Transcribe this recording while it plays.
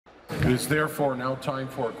It is therefore now time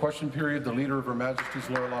for a question period. The Leader of Her Majesty's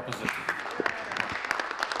Loyal Opposition.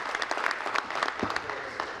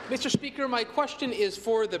 Mr. Speaker, my question is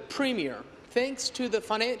for the Premier. Thanks to the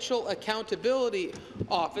Financial Accountability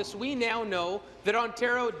Office, we now know that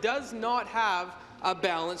Ontario does not have a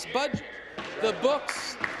balanced budget. The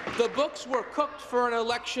books were cooked for an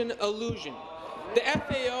election illusion. The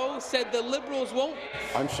FAO said the Liberals won't.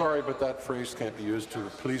 I'm sorry, but that phrase can't be used.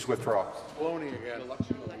 Please withdraw.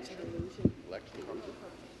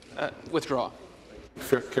 Withdraw.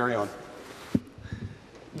 Carry on.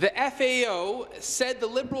 The FAO said the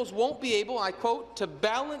Liberals won't be able, I quote, to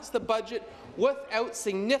balance the budget without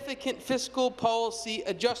significant fiscal policy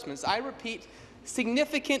adjustments. I repeat,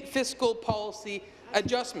 significant fiscal policy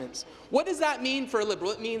adjustments. What does that mean for a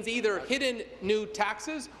Liberal? It means either hidden new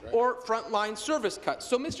taxes or frontline service cuts.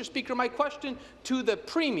 So, Mr. Speaker, my question to the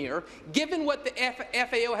Premier, given what the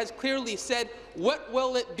FAO has clearly said, what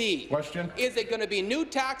will it be? Question. Is it going to be new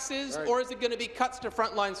taxes or is it going to be cuts to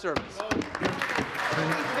frontline service?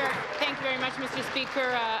 Thank you very much, Mr.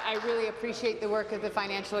 Speaker. I really appreciate the work of the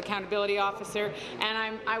Financial Accountability Officer,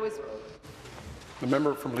 and I was. The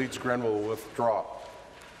member from Leeds Grenville will withdraw.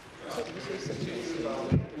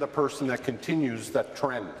 The person that continues that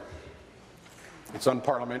trend. It's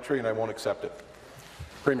unparliamentary, and I won't accept it.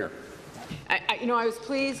 Premier. I was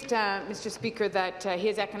pleased, Mr. Speaker, that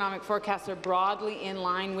his economic forecasts are broadly in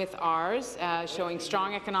line with ours, showing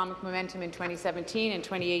strong economic momentum in 2017 and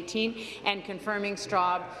 2018 and confirming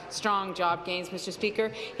strong job gains, Mr. Speaker.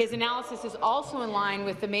 His analysis is also in line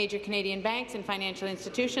with the major Canadian banks and financial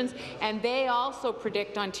institutions, and they also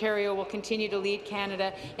predict Ontario will continue to lead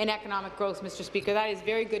Canada in economic growth, Mr. Speaker. That is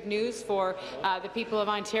very good news for the people of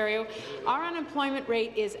Ontario. Our unemployment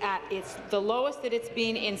rate is at the lowest that it's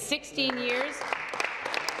been in 16 years.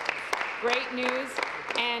 Great news,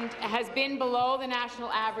 and has been below the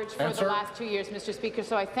national average for the last 2 years, Mr. Speaker.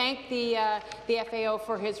 So I thank the FAO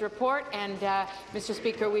for his report, and Mr.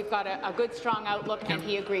 Speaker, we've got a good, strong outlook, and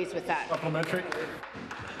he agrees with that. Supplementary.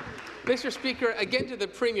 Mr. Speaker, again to the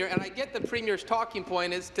Premier, and I get the Premier's talking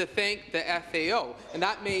point is to thank the FAO, and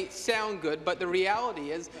that may sound good, but the reality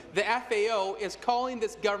is the FAO is calling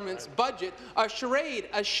this government's budget a charade,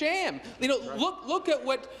 a sham. You know, look at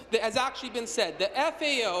what has actually been said. The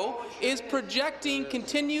FAO is projecting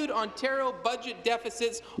continued Ontario budget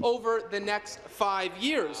deficits over the next 5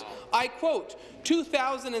 years. I quote,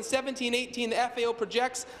 2017-18, the FAO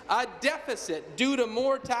projects a deficit due to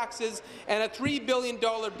more taxes and a $3 billion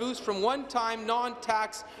boost from one-time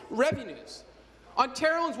non-tax revenues.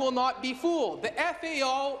 Ontarians will not be fooled. The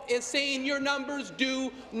FAO is saying your numbers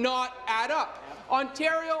do not add up.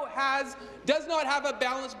 Ontario does not have a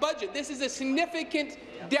balanced budget. This is a significant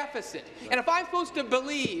deficit. And if I'm supposed to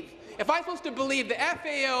believe the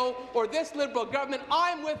FAO or this Liberal government,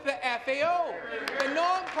 I'm with the FAO. The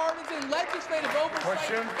nonpartisan legislative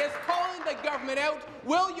oversight is calling the government out.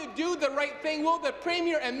 Will you do the right thing? Will the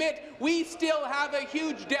Premier admit we still have a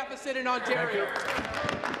huge deficit in Ontario?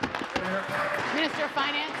 Minister of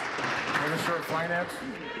Finance. Minister of Finance.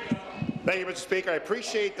 Thank you, Mr. Speaker. I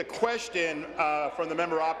appreciate the question from the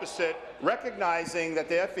member opposite, recognizing that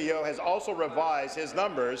the FAO has also revised his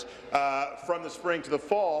numbers from the spring to the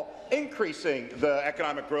fall, increasing the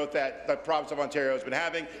economic growth that the province of Ontario has been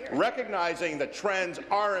having, recognizing that trends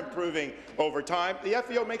are improving over time. The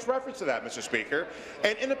FAO makes reference to that, Mr. Speaker,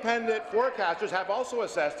 and independent forecasters have also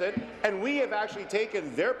assessed it, and we have actually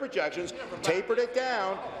taken their projections, tapered it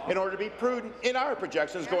down in order to be prudent in our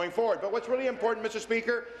projections going forward. But what's really important, Mr.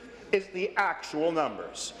 Speaker, is the actual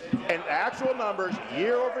numbers. And actual numbers,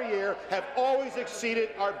 year over year, have always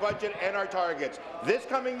exceeded our budget and our targets. This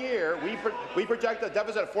coming year, we project a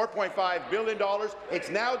deficit of $4.5 billion. It's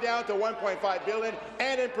now down to $1.5 billion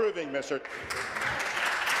and improving, Mr.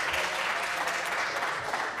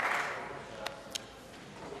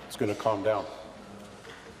 It's going to calm down.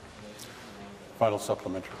 Final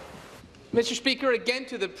supplementary. Mr. Speaker, again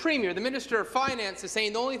to the Premier, the Minister of Finance is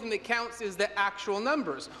saying the only thing that counts is the actual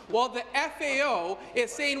numbers, while the FAO is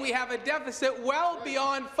saying we have a deficit well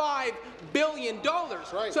beyond $5 billion.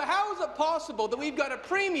 Right. So how is it possible that we've got a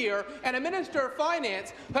Premier and a Minister of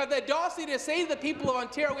Finance who have the audacity to say to the people of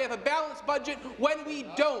Ontario we have a balanced budget when we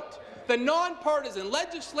don't? The nonpartisan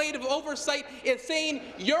legislative oversight is saying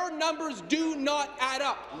your numbers do not add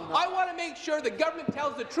up. I want to make sure the government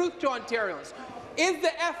tells the truth to Ontarians. Is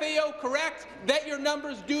the FAO correct that your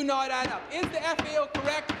numbers do not add up? Is the FAO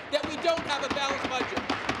correct that we don't have a balanced budget?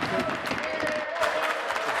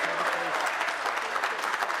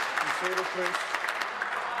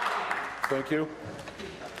 Thank you.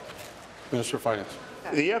 Minister of Finance.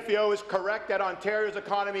 The FAO is correct that Ontario's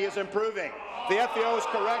economy is improving. The FAO is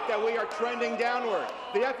correct that we are trending downward.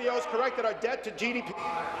 The FAO is correct that our debt to GDP...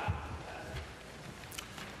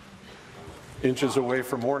 Inches away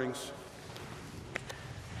from warnings.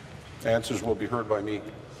 Answers will be heard by me.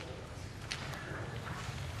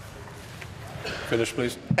 Finish,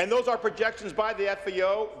 please. And those are projections by the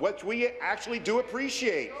FAO, which we actually do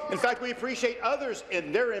appreciate. In fact, we appreciate others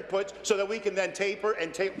in their inputs so that we can then taper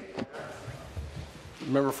and taper.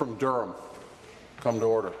 Member from Durham, come to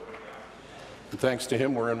order. And thanks to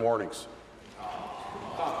him, we're in warnings.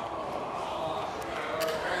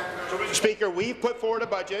 Mr. Speaker, we've put forward a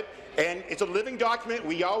budget, and it's a living document.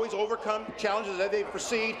 We always overcome challenges as they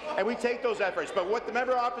proceed, and we take those efforts. But what the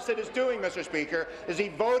member opposite is doing, Mr. Speaker, is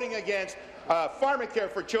he's voting against pharmacare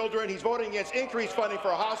for children. He's voting against increased funding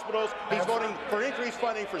for hospitals. He's voting for increased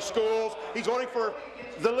funding for schools. He's voting for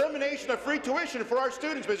the elimination of free tuition for our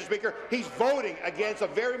students, Mr. Speaker. He's voting against the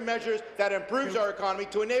very measures that improves our economy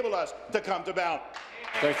to enable us to come to balance.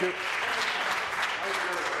 Thank you.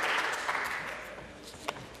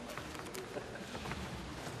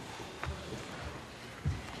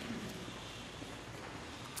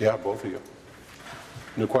 Yeah, both of you.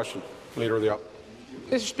 New question. Leader of the House.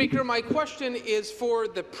 Mr. Speaker, my question is for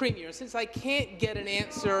the Premier. Since I can't get an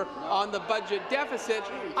answer on the budget deficit,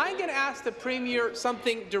 I'm going to ask the Premier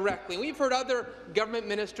something directly. We've heard other government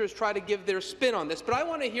ministers try to give their spin on this, but I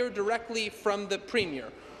want to hear directly from the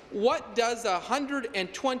Premier. What does a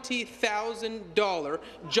 $120,000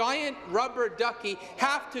 giant rubber ducky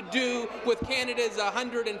have to do with Canada's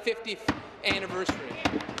 150th anniversary?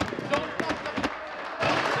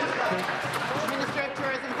 Minister of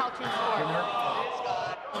Tourism, Culture and Sport.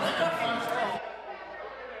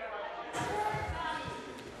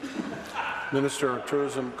 Minister of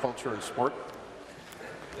Tourism, Culture and Sport.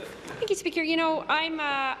 Thank you, Speaker. You know, I'm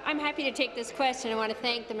happy to take this question. I want to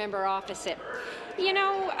thank the member opposite. You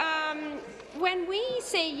know, when we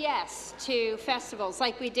say yes to festivals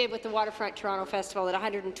like we did with the Waterfront Toronto Festival at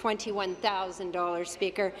 $121,000,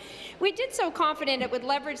 Speaker, we did so confident it would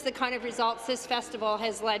leverage the kind of results this festival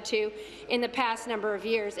has led to in the past number of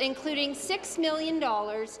years, including $6 million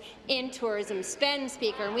in tourism spend,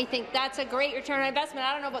 Speaker, and we think that's a great return on investment.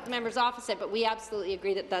 I don't know about the member's opposite, but we absolutely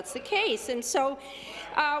agree that that's the case. And so,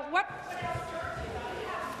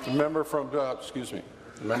 The member from, excuse me,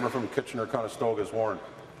 the member from Kitchener-Conestoga is warned.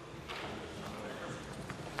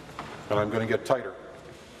 And I'm going to get tighter.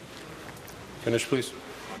 Finish, please.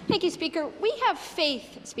 Thank you, Speaker. We have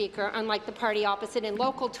faith, Speaker, unlike the party opposite, in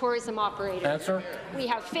local tourism operators. Answer. We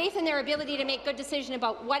have faith in their ability to make good decisions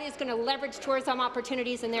about what is going to leverage tourism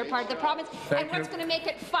opportunities in their part of the province and what's going to make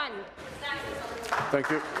it fun. Thank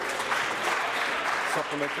you.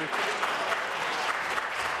 Supplementary.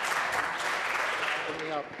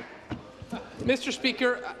 Mr.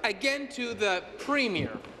 Speaker, again to the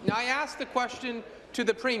Premier. Now, I asked the question to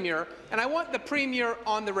the Premier, and I want the Premier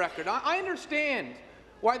on the record. I understand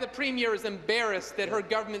why the Premier is embarrassed that her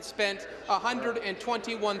government spent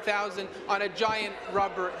 $121,000 on a giant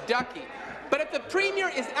rubber ducky. But if the Premier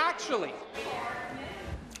is actually...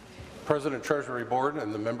 President Treasury Board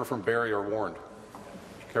and the member from Barrie are warned.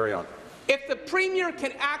 Carry on. If the Premier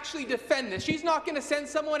can actually defend this, she's not going to send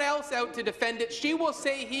someone else out to defend it. She will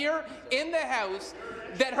say here in the House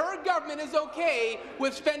that her government is okay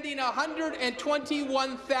with spending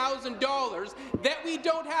 $121,000 that we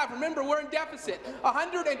don't have. Remember, we're in deficit.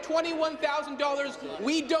 $121,000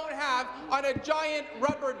 we don't have on a giant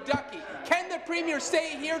rubber ducky. Can the Premier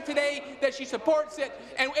say here today that she supports it?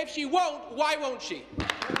 And if she won't, why won't she?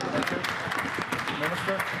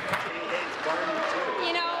 Minister.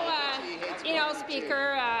 You know,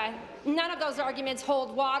 Speaker, none of those arguments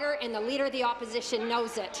hold water, and the Leader of the Opposition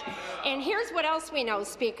knows it. And here's what else we know,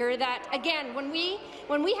 Speaker, that, again, when we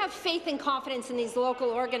have faith and confidence in these local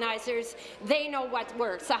organizers, they know what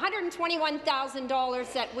works.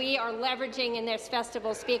 $121,000 that we are leveraging in this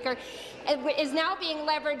festival, Speaker, is now being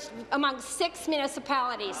leveraged among 6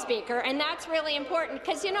 municipalities, Speaker, and that's really important,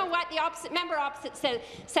 because you know what? The member opposite says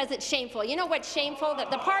it's shameful. You know what's shameful?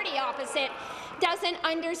 That the party opposite doesn't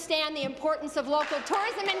understand the importance of local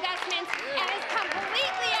tourism investments and is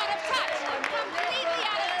completely out of touch with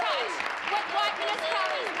what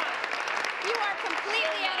municipalities want. You are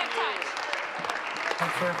completely out of touch.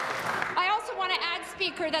 I also want to add,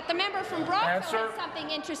 Speaker, that the member from Brockville had something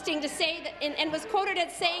interesting to say and was quoted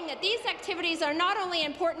as saying that these activities are not only an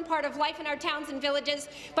important part of life in our towns and villages,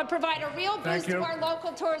 but provide a real boost to our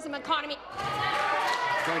local tourism economy.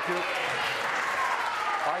 Thank you.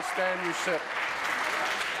 I stand, you sit.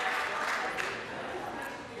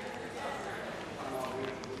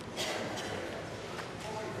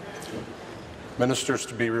 Ministers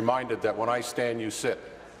to be reminded that when I stand, you sit.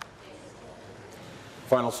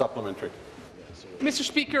 Final supplementary. Mr.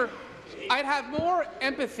 Speaker, I'd have more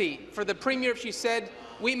empathy for the Premier if she said,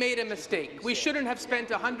 we made a mistake. We shouldn't have spent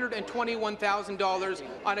 $121,000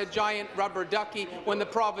 on a giant rubber ducky when the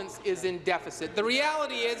province is in deficit. The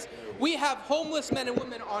reality is we have homeless men and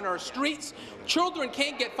women on our streets, children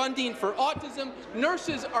can't get funding for autism,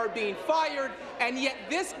 nurses are being fired, and yet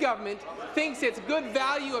this government thinks it's good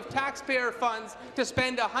value of taxpayer funds to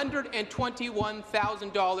spend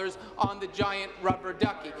 $121,000 on the giant rubber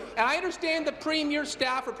ducky. And I understand the Premier's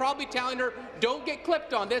staff are probably telling her, don't get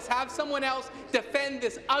clipped on this, have someone else defend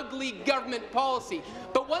this ugly government policy.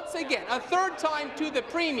 But once again, a third time to the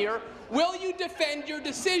Premier, will you defend your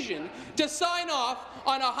decision to sign off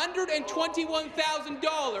on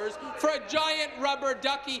 $121,000 for a giant rubber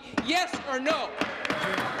ducky, yes or no?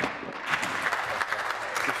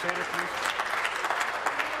 Be seated, please.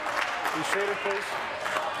 Be seated, please.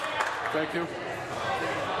 Thank you.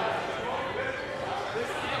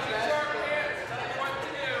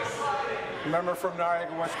 The member from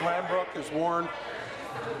Niagara West Glanbrook is warned.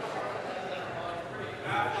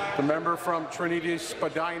 The member from Trinity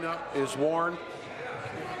Spadina is warned.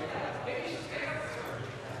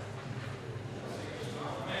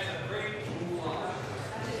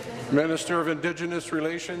 Minister of Indigenous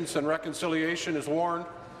Relations and Reconciliation is warned.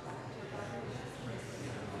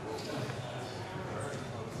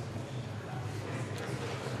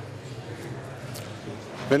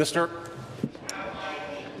 Minister.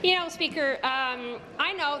 You know, Speaker,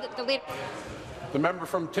 I know that the leader. The member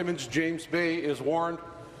from Timmins James Bay is warned.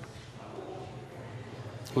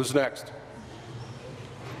 Who's next?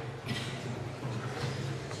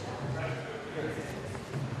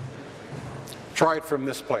 Try it from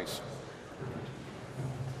this place.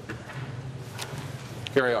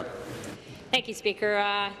 Carry on. Thank you,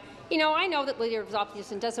 Speaker. You know, I know that the Leader of the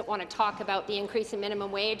Opposition doesn't want to talk about the increase in minimum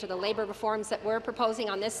wage or the labour reforms that we're proposing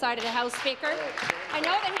on this side of the House, Speaker. I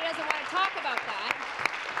know that he doesn't want to talk about that.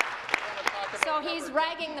 So he's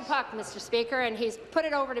ragging the puck, Mr. Speaker, and he's put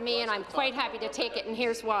it over to me, and I'm quite happy to take it, and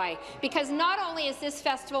here's why. Because not only is this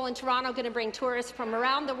festival in Toronto going to bring tourists from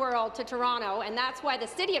around the world to Toronto, and that's why the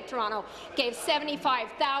City of Toronto gave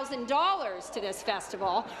 $75,000 to this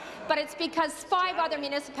festival, but it's because 5 other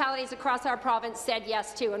municipalities across our province said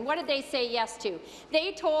yes to. And what did they say yes to?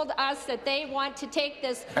 They told us that they want to take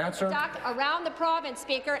this duck around the province,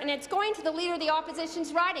 Speaker, and it's going to the Leader of the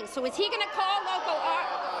Opposition's riding. So is he going to call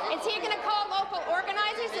local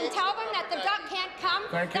organizers and tell them that the duck can't come?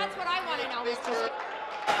 Thank you. That's what I want to know, Mr. Speaker.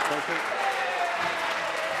 Thank you.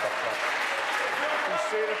 Be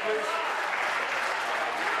seated, please.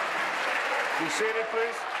 Be seated,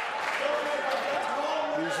 please.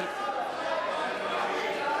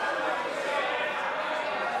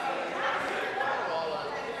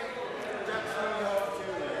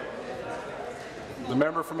 The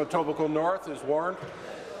member from Etobicoke North is warned.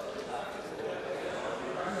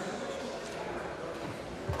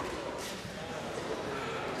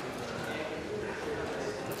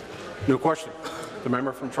 New question. The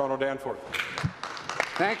member from Toronto Danforth.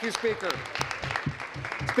 Thank you, Speaker.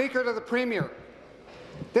 Speaker, to the Premier.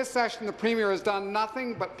 This session, the Premier has done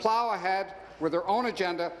nothing but plough ahead with her own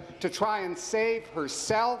agenda to try and save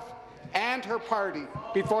herself and her party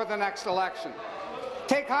before the next election.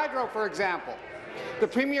 Take Hydro, for example. The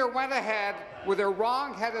Premier went ahead with her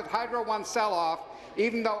wrong-headed Hydro One sell-off,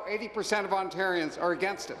 even though 80% of Ontarians are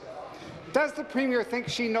against it. Does the Premier think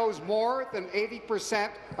she knows more than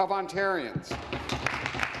 80% of Ontarians?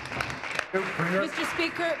 Mr.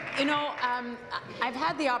 Speaker, you know, I've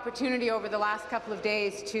had the opportunity over the last couple of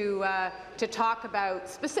days to talk about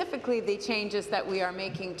specifically the changes that we are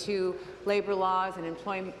making to labour laws and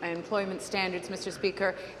employment standards, Mr.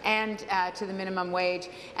 Speaker, and to the minimum wage.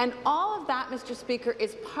 And all of that, Mr. Speaker,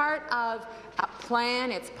 is part of a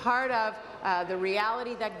plan. It's part of the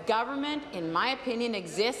reality that government, in my opinion,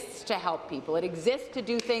 exists to help people. It exists to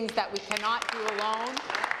do things that we cannot do alone.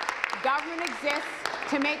 Government exists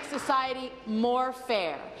to make society more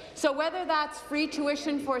fair. So whether that's free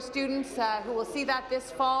tuition for students who will see that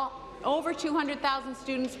this fall, over 200,000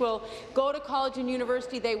 students will go to college and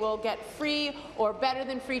university. They will get free or better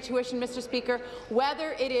than free tuition, Mr. Speaker.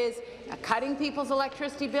 Whether it is cutting people's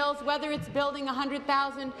electricity bills, whether it's building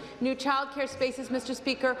 100,000 new childcare spaces, Mr.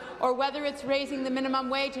 Speaker, or whether it's raising the minimum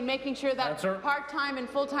wage and making sure that part-time and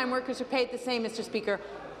full-time workers are paid the same, Mr. Speaker.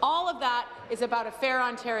 All of that is about a fair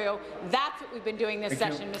Ontario. That's what we've been doing this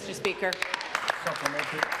session, Mr. Speaker.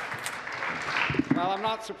 Well, I'm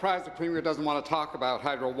not surprised the Premier doesn't want to talk about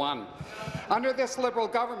Hydro One. Under this Liberal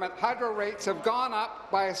government, hydro rates have gone up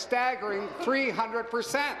by a staggering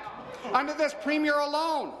 300%. Under this Premier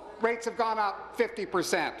alone, rates have gone up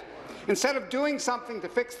 50%. Instead of doing something to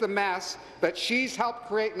fix the mess that she's helped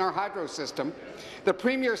create in our hydro system, the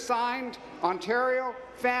Premier signed Ontario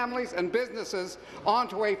families and businesses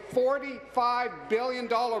onto a $45 billion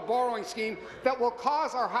borrowing scheme that will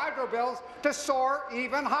cause our hydro bills to soar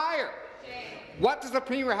even higher. What does the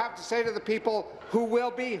Premier have to say to the people who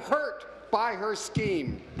will be hurt by her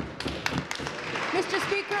scheme? Mr.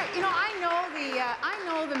 Speaker, you know, I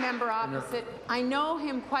know the member opposite. I know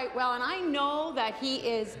him quite well, and I know that he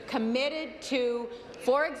is committed to,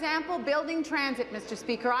 for example, building transit, Mr.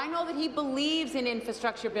 Speaker. I know that he believes in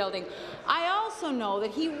infrastructure building. I also know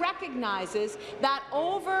that he recognizes that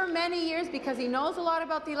over many years, because he knows a lot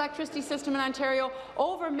about the electricity system in Ontario,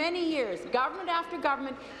 over many years, government after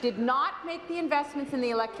government did not make the investments in the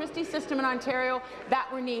electricity system in Ontario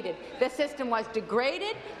that were needed. The system was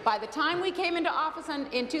degraded. By the time we came into office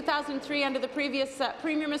in 2003 under the previous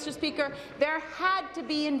Premier, Mr. Speaker, there had to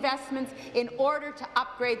be investments in order to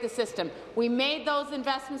upgrade the system. We made those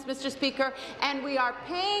investments, Mr. Speaker, and we are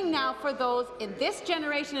paying now for those in this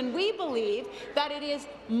generation, and we believe that it is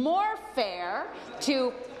more fair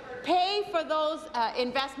to pay for those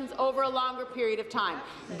investments over a longer period of time.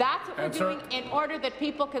 That's what we're doing in order that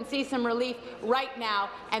people can see some relief right now,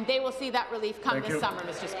 and they will see that relief come this summer,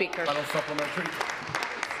 Mr. Speaker.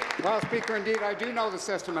 Well, Speaker, indeed, I do know the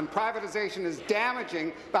system, and privatization is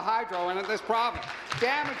damaging the hydro in this province,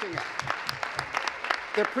 damaging it.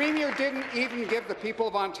 The Premier didn't even give the people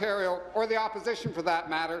of Ontario, or the opposition for that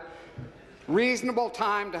matter, reasonable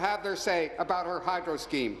time to have their say about her hydro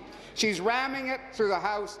scheme. She's ramming it through the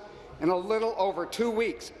House in a little over 2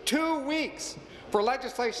 weeks. 2 weeks for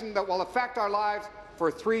legislation that will affect our lives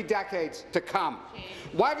for 3 decades to come.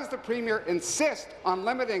 Why does the Premier insist on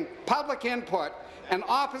limiting public input and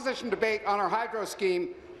opposition debate on our hydro scheme?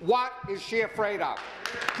 What is she afraid of?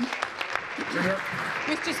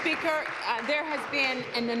 Mr. Speaker, there has been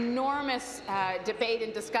an enormous debate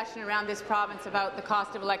and discussion around this province about the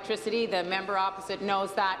cost of electricity. The member opposite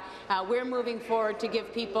knows that. We're moving forward to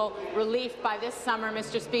give people relief by this summer,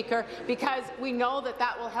 Mr. Speaker, because we know that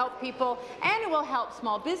that will help people and it will help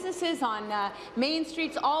small businesses on main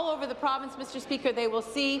streets all over the province, Mr. Speaker. They will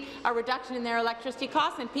see a reduction in their electricity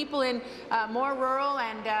costs, and people in more rural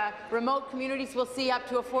and remote communities will see up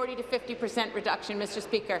to a 40% to 50% reduction, Mr.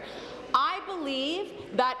 Speaker. I believe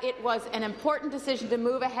that it was an important decision to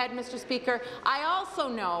move ahead, Mr. Speaker. I also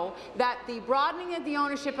know that the broadening of the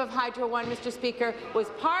ownership of Hydro One, Mr. Speaker, was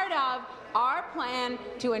part of our plan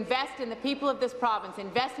to invest in the people of this province,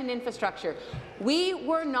 invest in infrastructure. We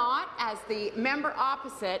were not, as the member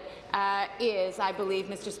opposite is, I believe,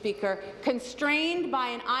 Mr. Speaker, constrained by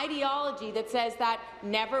an ideology that says that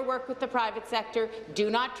never work with the private sector, do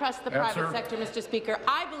not trust the private sector, Mr. Speaker.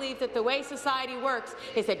 I believe that the way society works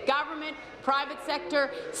is that government, private sector,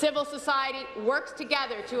 civil society works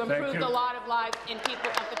together to improve the lot of lives in the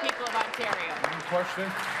people of Ontario. Any question?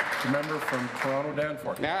 The member from Toronto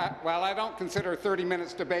Danforth. Yeah, well, I don't consider 30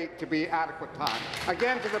 minutes debate to be adequate time.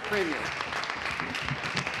 Again to the Premier.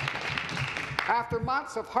 After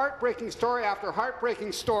months of heartbreaking story after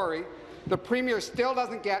heartbreaking story, the Premier still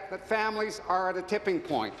doesn't get that families are at a tipping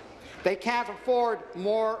point. They can't afford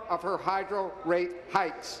more of her hydro rate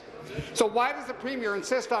hikes. So why does the Premier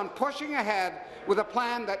insist on pushing ahead with a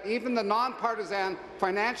plan that even the nonpartisan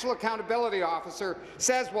Financial Accountability Officer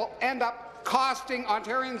says will end up costing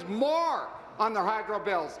Ontarians more on their hydro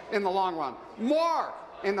bills in the long run? More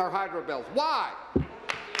in their hydro bills. Why?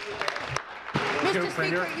 Mr.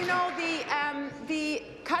 Speaker, you know, the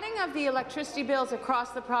cutting of the electricity bills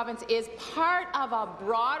across the province is part of a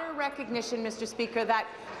broader recognition, Mr. Speaker, that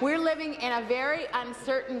we're living in a very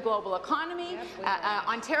uncertain global economy.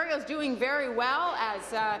 Ontario is doing very well,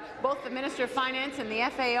 as both the Minister of Finance and the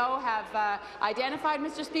FAO have identified,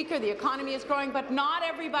 Mr. Speaker. The economy is growing, but not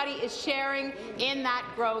everybody is sharing in that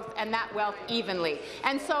growth and that wealth evenly.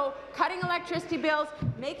 And so cutting electricity bills,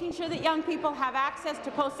 making sure that young people have access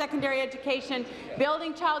to post-secondary education,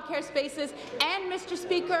 building childcare spaces, and, Mr.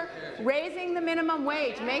 Speaker, raising the minimum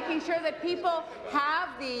wage, making sure that people have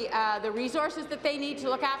the resources that they need to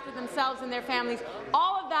look after themselves and their families.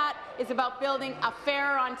 All of that is about building a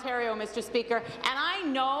fairer Ontario, Mr. Speaker, and I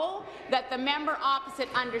know that the member opposite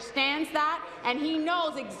understands that, and he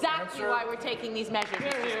knows exactly why we're taking these measures,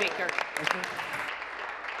 Mr. Speaker.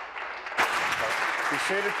 Be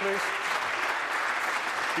seated, please.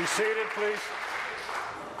 Be seated, please.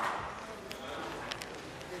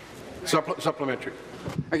 Supplementary.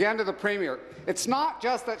 Again to the Premier. It's not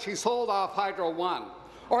just that she sold off Hydro One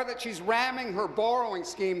or that she's ramming her borrowing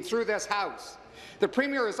scheme through this House. The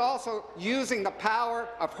Premier is also using the power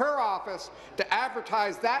of her office to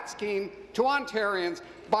advertise that scheme to Ontarians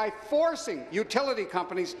by forcing utility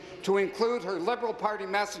companies to include her Liberal Party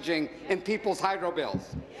messaging in people's hydro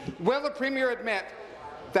bills. Will the Premier admit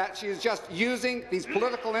that she is just using these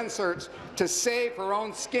political inserts to save her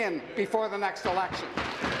own skin before the next election?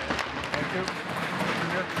 Thank you.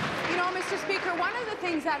 You know, Mr. Speaker, one of the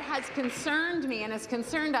things that has concerned me and has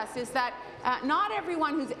concerned us is that not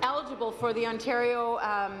everyone who's eligible for the Ontario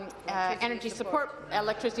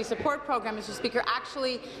Electricity Support Program, Mr. Speaker,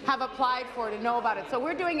 actually have applied for it and know about it. So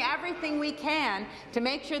we're doing everything we can to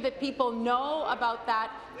make sure that people know about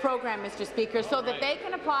that program, Mr. Speaker, so that they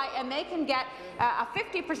can apply and they can get a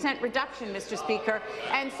 50% reduction, Mr. Speaker.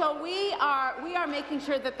 And so we are making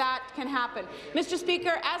sure that that can happen. Mr.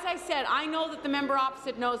 Speaker, as I said, I know that the member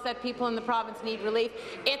opposite knows that people in the province need relief.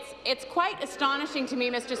 It's quite astonishing to me,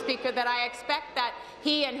 Mr. Speaker, that I expect that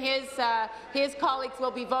he and his colleagues will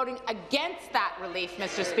be voting against that relief,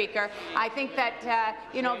 Mr. Speaker. I think that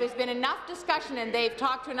you know, there's been enough discussion and they've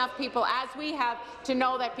talked to enough people, as we have, to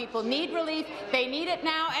know that people need relief. They need it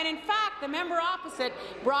now. And in fact, the member opposite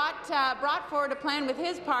brought forward a plan with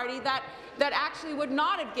his party that actually would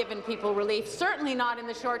not have given people relief, certainly not in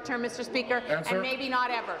the short term, Mr. Speaker, and maybe not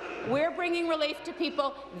ever. We're bringing relief to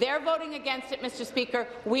people. They're voting against it, Mr. Speaker.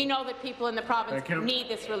 We know that people in the province need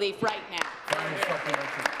this relief right now.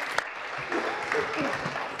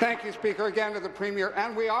 Thank you, Speaker. Again to the Premier.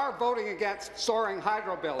 And we are voting against soaring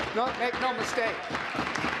hydro bills. No, make no mistake.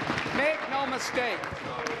 Make no mistake.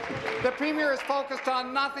 The Premier is focused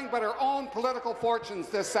on nothing but her own political fortunes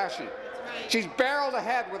this session. She's barreled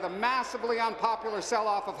ahead with a massively unpopular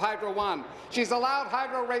sell-off of Hydro One. She's allowed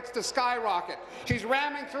hydro rates to skyrocket. She's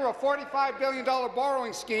ramming through a $45 billion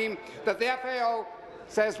borrowing scheme that the FAO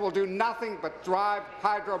says will do nothing but drive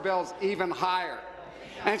hydro bills even higher.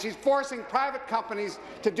 And she's forcing private companies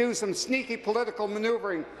to do some sneaky political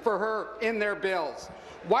maneuvering for her in their bills.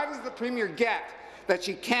 Why does the Premier get that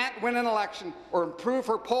she can't win an election or improve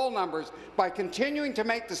her poll numbers by continuing to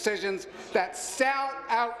make decisions that sell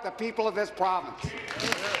out the people of this province?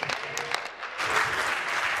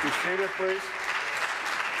 Be seated, please.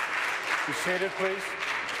 Be seated, please.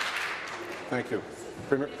 Thank you.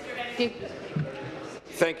 Premier.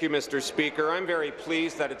 Thank you, Mr. Speaker. I'm very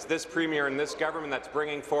pleased that it's this Premier and this government that's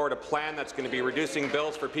bringing forward a plan that's going to be reducing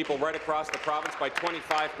bills for people right across the province by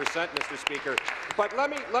 25%, Mr. Speaker. But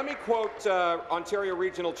let me quote Ontario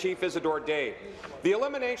Regional Chief Isidore Day. The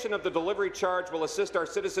elimination of the delivery charge will assist our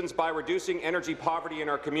citizens by reducing energy poverty in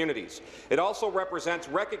our communities. It also represents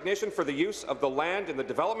recognition for the use of the land in the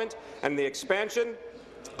development and the expansion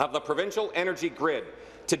of the provincial energy grid.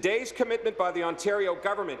 Today's commitment by the Ontario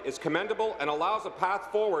government is commendable and allows a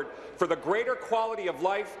path forward for the greater quality of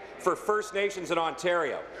life for First Nations in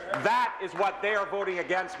Ontario. That is what they are voting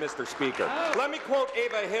against, Mr. Speaker. Let me quote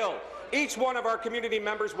Ava Hill. Each one of our community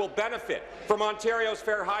members will benefit from Ontario's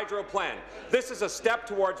Fair Hydro Plan. This is a step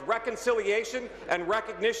towards reconciliation and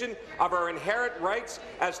recognition of our inherent rights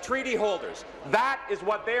as treaty holders. That is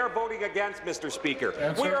what they are voting against, Mr. Speaker.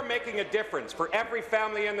 We are making a difference for every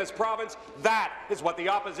family in this province. That is what the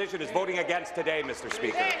opposition is voting against today, Mr.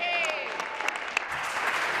 Speaker.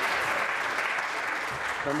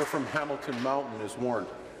 Member from Hamilton Mountain is warned.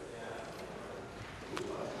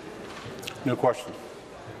 New question.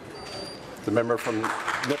 The member from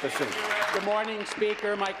Nipissing. Good morning,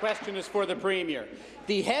 Speaker. My question is for the Premier.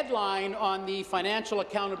 The headline on the Financial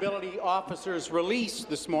Accountability Officer's release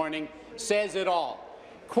this morning says it all.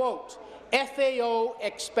 Quote, FAO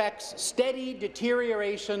expects steady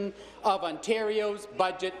deterioration of Ontario's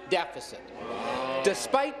budget deficit.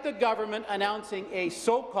 Despite the government announcing a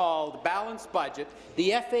so-called balanced budget,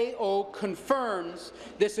 the FAO confirms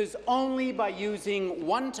this is only by using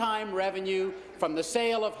one-time revenue from the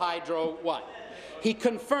sale of Hydro One. He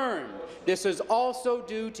confirmed this is also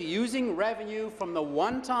due to using revenue from the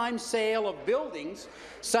one-time sale of buildings,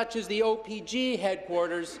 such as the OPG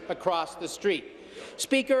headquarters across the street.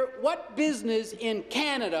 Speaker, what business in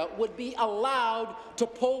Canada would be allowed to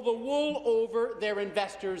pull the wool over their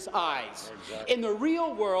investors' eyes? Exactly. In the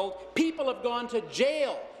real world, people have gone to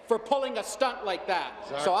jail for pulling a stunt like that.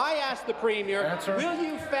 Exactly. So I ask the Premier, will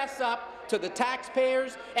you fess up to the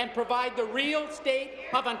taxpayers and provide the real state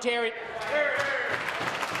of Ontario?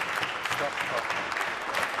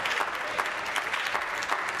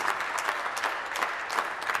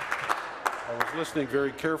 I was listening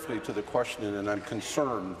very carefully to the question, and I'm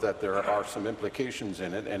concerned that there are some implications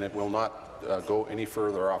in it, and it will not go any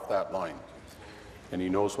further off that line. And he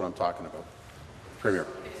knows what I'm talking about. Premier.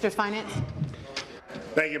 Minister of Finance.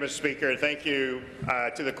 Thank you, Mr. Speaker. Thank you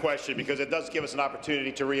to the question, because it does give us an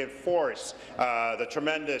opportunity to reinforce the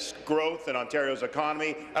tremendous growth in Ontario's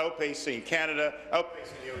economy, outpacing Canada,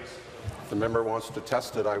 outpacing the OECD. the member wants to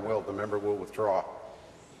test it, I will. The member will withdraw.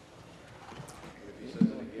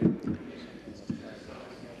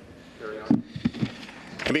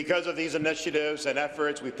 And because of these initiatives and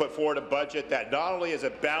efforts, we put forward a budget that not only is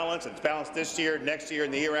it balanced, it's balanced this year, next year,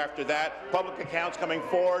 and the year after that. Public accounts coming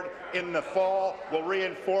forward in the fall will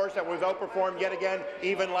reinforce that we've outperformed yet again,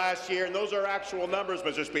 even last year. And those are actual numbers,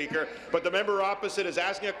 Mr. Speaker. But the member opposite is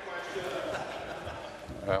asking a question.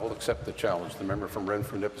 I will accept the challenge. The member from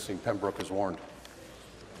Renfrew, Nipissing, Pembroke is warned.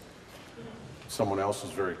 Someone else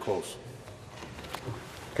is very close.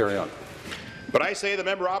 Carry on. But I say the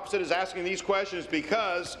member opposite is asking these questions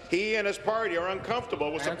because he and his party are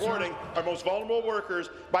uncomfortable with supporting our most vulnerable workers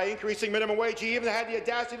by increasing minimum wage. He even had the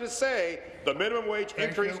audacity to say the minimum wage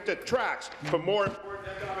increase detracts from more important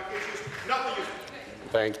economic issues. Nothing is.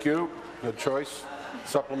 Thank you. Good choice.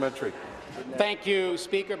 Supplementary. Thank you,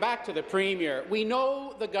 Speaker. Back to the Premier. We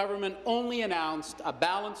know the government only announced a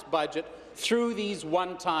balanced budget through these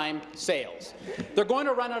one-time sales. They're going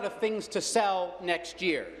to run out of things to sell next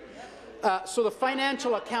year. So the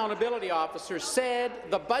Financial Accountability Officer said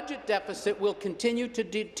the budget deficit will continue to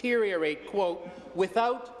deteriorate, quote,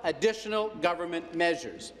 without additional government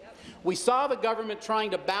measures. We saw the government trying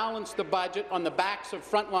to balance the budget on the backs of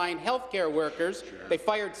frontline healthcare workers. They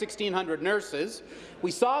fired 1,600 nurses. We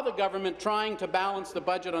saw the government trying to balance the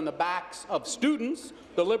budget on the backs of students.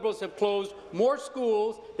 The Liberals have closed more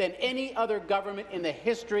schools than any other government in the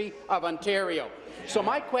history of Ontario. So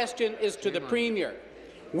my question is to the Premier.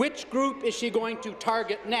 Which group is she going to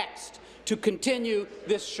target next to continue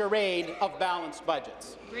this charade of balanced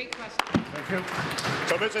budgets? Great question. Thank you.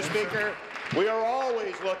 So, Mr. Speaker, we are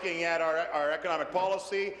always looking at our economic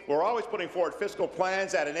policy. We're always putting forward fiscal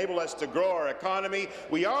plans that enable us to grow our economy.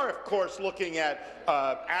 We are, of course, looking at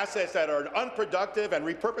assets that are unproductive and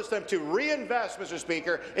repurpose them to reinvest, Mr.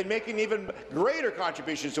 Speaker, in making even greater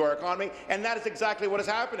contributions to our economy, and that is exactly what is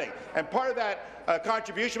happening. And part of that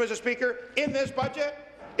contribution, Mr. Speaker, in this budget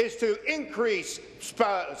is to increase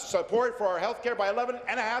support for our health care by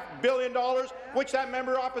 $11.5 billion, which that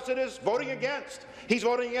member opposite is voting against. He's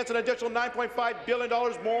voting against an additional $9.5 billion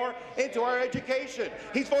more into our education.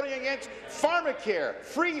 He's voting against pharmacare,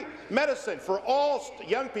 free medicine for all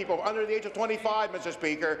young people under the age of 25, Mr.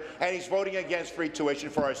 Speaker, and he's voting against free tuition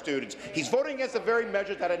for our students. He's voting against the very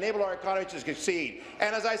measures that enable our economy to succeed.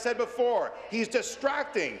 And as I said before, he's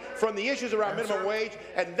distracting from the issues around minimum wage,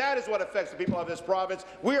 and that is what affects the people of this province.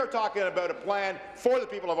 We are talking about a plan for the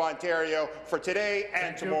people of Ontario for today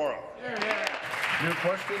and tomorrow. New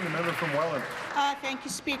question, the member from Welland. Thank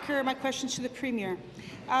you, Speaker. My question is to the Premier.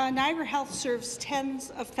 Niagara Health serves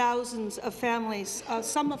tens of thousands of families,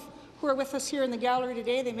 some of who are with us here in the gallery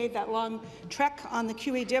today. They made that long trek on the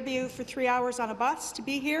QEW for 3 hours on a bus to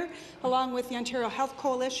be here, along with the Ontario Health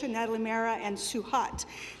Coalition, Natalie Mara and Sue Hutt.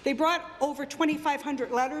 They brought over 2,500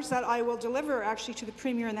 letters that I will deliver actually to the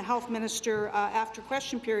Premier and the Health Minister after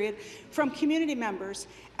question period from community members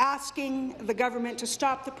asking the government to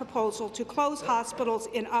stop the proposal to close hospitals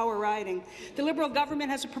in our riding. The Liberal government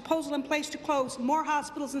has a proposal in place to close more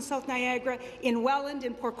hospitals in South Niagara, in Welland,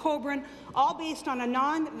 in Port Colborne, all based on a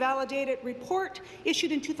non-validated report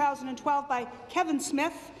issued in 2012 by Kevin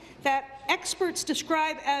Smith that experts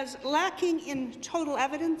describe as lacking in total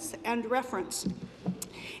evidence and reference,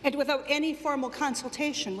 and without any formal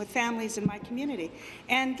consultation with families in my community.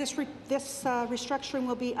 And this restructuring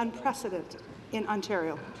will be unprecedented in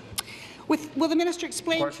Ontario. Will the minister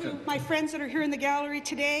explain to my friends that are here in the gallery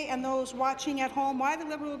today and those watching at home why the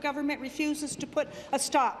Liberal government refuses to put a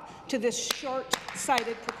stop to this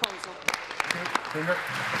short-sighted proposal?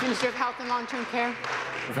 Minister of Health and Long-Term Care.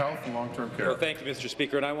 Of Health and Long-Term Care. Well, thank you, Mr.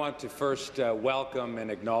 Speaker. And I want to first welcome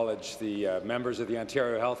and acknowledge the members of the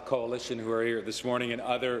Ontario Health Coalition who are here this morning, and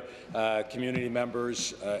other community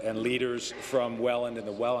members and leaders from Welland and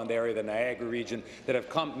the Welland area, the Niagara region, that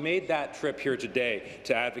have made that trip here today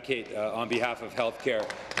to advocate on behalf of health care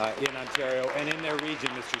in Ontario and in their region,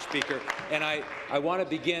 Mr. Speaker. And I want to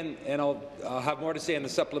begin, and I'll have more to say in the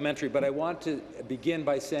supplementary, but I want to begin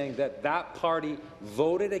by saying that that party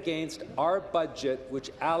voted against our budget, which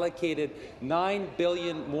allocated $9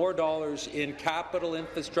 billion more in capital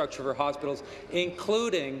infrastructure for hospitals,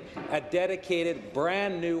 including a dedicated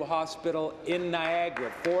brand-new hospital in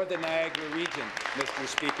Niagara for the Niagara region, Mr.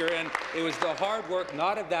 Speaker. And it was the hard work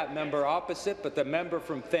not of that member opposite, but the member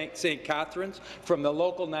from St. Catharines, from the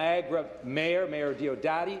local Niagara mayor, Mayor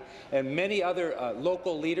Diodati, and many other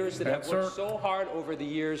local leaders that have worked so hard over the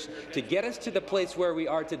years to get us to the place where we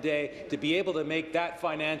are today, to be able to make that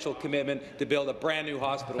financial commitment to build a brand new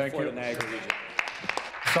hospital for the Niagara region.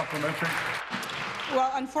 Supplementary. Well,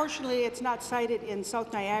 unfortunately, it's not cited in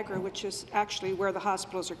South Niagara, which is actually where the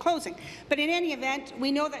hospitals are closing. But in any event,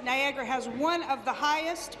 we know that Niagara has one of the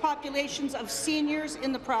highest populations of seniors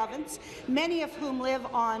in the province, many of whom live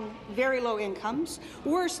on very low incomes.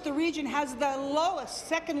 Worse, the region has the lowest,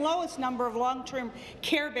 second lowest number of long-term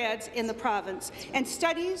care beds in the province. And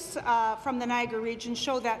studies from the Niagara region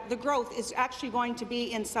show that the growth is actually going to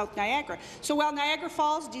be in South Niagara. So while Niagara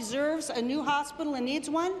Falls deserves a new hospital and needs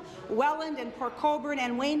one, Welland and Port Colborne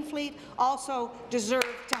and Wainfleet also deserve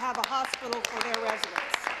to have a hospital for their residents.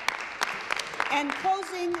 And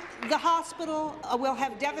closing the hospital will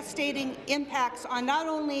have devastating impacts on not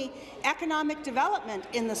only economic development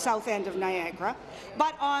in the south end of Niagara,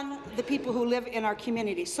 but on the people who live in our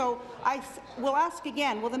community. So I will ask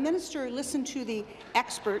again, will the minister listen to the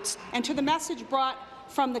experts and to the message brought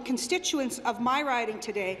from the constituents of my riding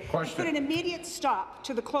today and put an immediate stop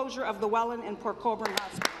to the closure of the Welland and Port Colborne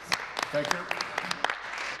hospitals? Thank you.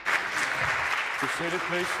 Be seated,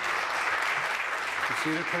 please. Be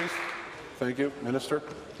seated, please. Thank you. Minister.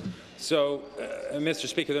 So, Mr.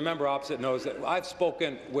 Speaker, the member opposite knows that I've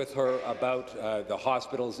spoken with her about the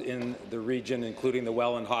hospitals in the region, including the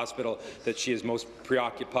Welland Hospital that she is most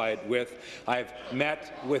preoccupied with. I've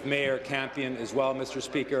met with Mayor Campion as well, Mr.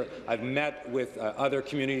 Speaker. I've met with other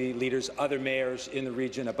community leaders, other mayors in the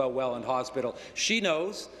region about Welland Hospital. She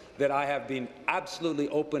knows that I have been absolutely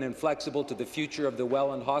open and flexible to the future of the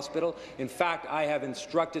Welland Hospital. In fact, I have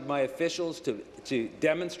instructed my officials to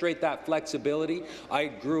demonstrate that flexibility. I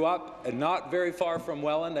grew up not very far from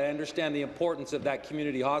Welland. I understand the importance of that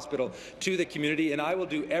community hospital to the community, and I will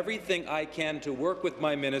do everything I can to work with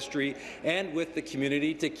my ministry and with the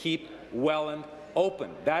community to keep Welland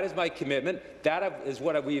open. That is my commitment. That is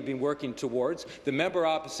what we have been working towards. The member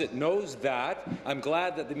opposite knows that. I'm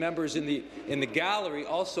glad that the members in the gallery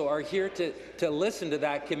also are here to listen to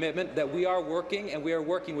that commitment, that we are working, and we are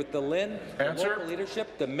working with the LHIN, the local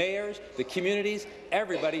leadership, the mayors, the communities,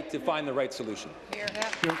 everybody to find the right solution.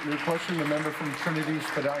 Your question, the member from Trinity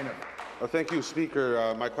Spadina. Thank you,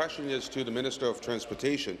 Speaker. My question is to the Minister of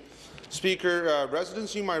Transportation. Speaker,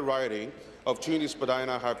 residents in my riding of Trinity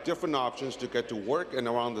Spadina have different options to get to work and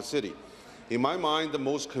around the city. In my mind, the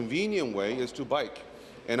most convenient way is to bike,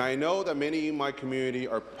 and I know that many in my community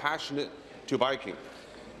are passionate to biking.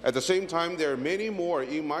 At the same time, there are many more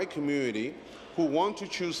in my community who want to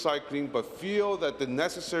choose cycling but feel that the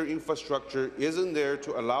necessary infrastructure isn't there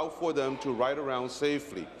to allow for them to ride around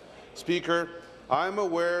safely. Speaker, I'm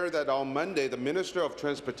aware that on Monday, the Minister of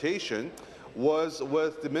Transportation was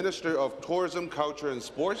with the Minister of Tourism, Culture and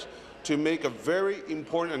Sports to make a very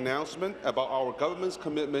important announcement about our government's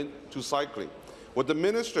commitment to cycling. Would the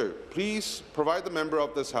minister please provide the member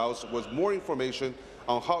of this House with more information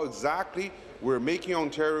on how exactly we're making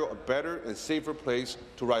Ontario a better and safer place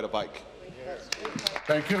to ride a bike?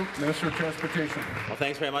 Thank you. Minister of Transportation. Well,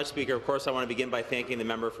 thanks very much, Speaker. Of course, I want to begin by thanking the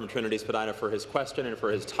member from Trinity Spadina for his question and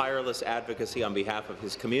for his tireless advocacy on behalf of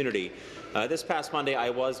his community. This past Monday, I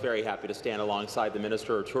was very happy to stand alongside the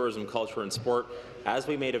Minister of Tourism, Culture and Sport as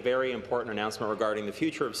we made a very important announcement regarding the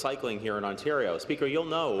future of cycling here in Ontario. Speaker, you'll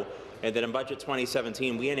know that in Budget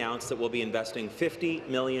 2017, we announced that we'll be investing $50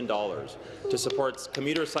 million to support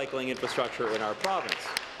commuter cycling infrastructure in our province.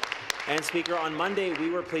 And Speaker, on Monday, we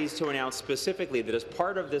were pleased to announce specifically that as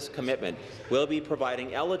part of this commitment, we'll be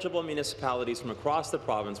providing eligible municipalities from across the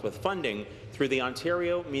province with funding through the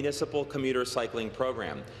Ontario Municipal Commuter Cycling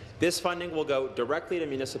Program. This funding will go directly to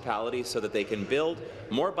municipalities so that they can build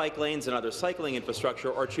more bike lanes and other cycling infrastructure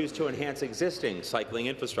or choose to enhance existing cycling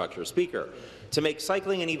infrastructure. Speaker, to make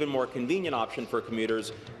cycling an even more convenient option for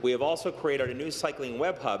commuters, we have also created a new cycling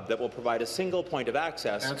web hub that will provide a single point of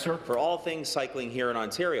access for all things cycling here in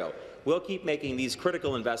Ontario. We'll keep making these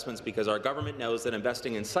critical investments because our government knows that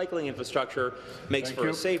investing in cycling infrastructure makes for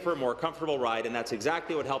a safer, more comfortable ride, and that's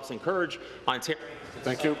exactly what helps encourage Ontario.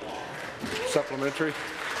 Thank you. Supplementary.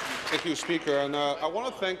 Thank you, Speaker. And I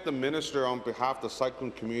want to thank the Minister on behalf of the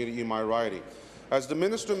cycling community in my riding. As the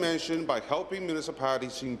Minister mentioned, by helping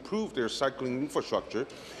municipalities improve their cycling infrastructure,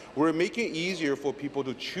 we're making it easier for people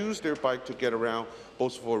to choose their bike to get around,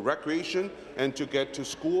 both for recreation and to get to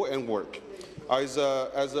school and work. As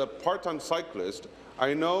a part-time cyclist,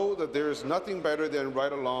 I know that there is nothing better than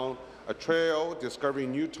ride along a trail,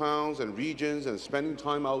 discovering new towns and regions, and spending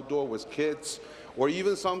time outdoor with kids, or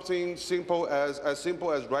even something simple as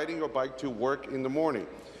riding your bike to work in the morning.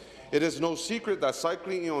 It is no secret that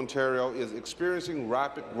cycling in Ontario is experiencing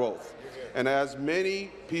rapid growth, and as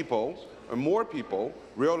many people, or more people,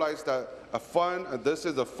 realize that this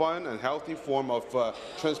is a fun and healthy form of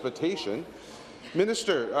transportation.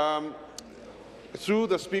 Minister, through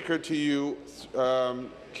the Speaker to you,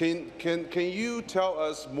 can you tell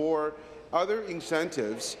us more other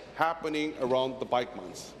incentives happening around the bike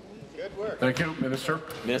months? Good work. Thank you, Minister.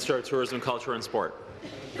 Minister of Tourism, Culture and Sport.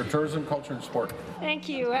 For Tourism, Culture and Sport. Thank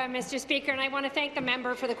you, Mr. Speaker, and I want to thank the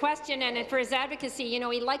member for the question and for his advocacy. You know,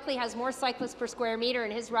 he likely has more cyclists per square metre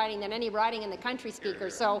in his riding than any riding in the country, Speaker,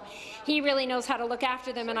 so he really knows how to look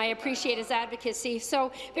after them, and I appreciate his advocacy.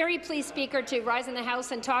 So very pleased, Speaker, to rise in the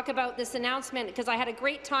House and talk about this announcement, because I had a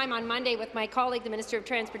great time on Monday with my colleague, the Minister of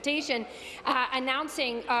Transportation,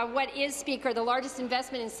 announcing what is, Speaker, the largest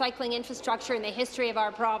investment in cycling infrastructure in the history of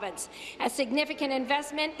our province. A significant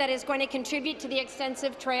investment that is going to contribute to the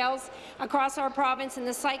extensive trails across our province and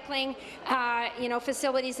the cycling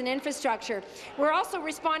facilities and infrastructure. We're also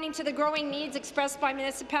responding to the growing needs expressed by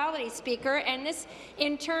municipalities, Speaker, and this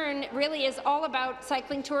in turn really is all about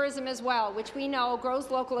cycling tourism as well, which we know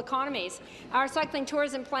grows local economies. Our cycling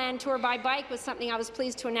tourism plan, Tour by Bike, was something I was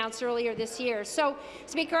pleased to announce earlier this year. So,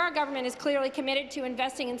 Speaker, our government is clearly committed to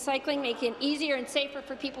investing in cycling, making it easier and safer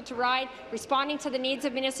for people to ride, responding to the needs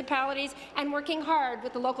of municipalities, and working hard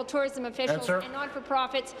with the local tourism officials and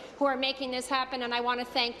not-for-profits who are making this happen, and I want to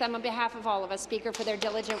thank them on behalf of all of us, Speaker, for their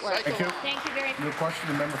diligent work. Thank you. Thank you very much. Your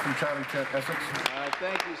question, the member from Chatham-Kent, Essex.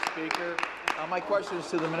 Thank you, Speaker. My question is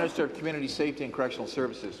to the Minister of Community Safety and Correctional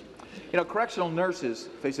Services. You know, correctional nurses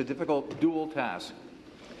face a difficult dual task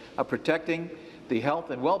of protecting the health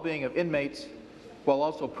and well-being of inmates while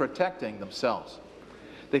also protecting themselves.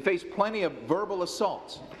 They face plenty of verbal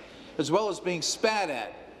assaults, as well as being spat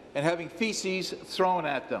at and having feces thrown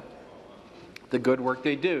at them. The good work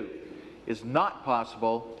they do is not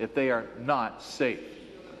possible if they are not safe.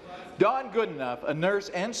 Dawn Goodenough, a nurse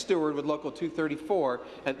and steward with Local 234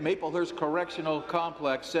 at Maplehurst Correctional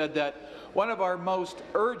Complex, said that one of our most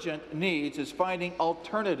urgent needs is finding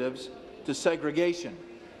alternatives to segregation.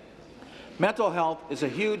 Mental health is a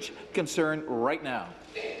huge concern right now.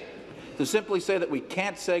 To simply say that we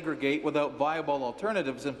can't segregate without viable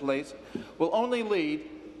alternatives in place will only lead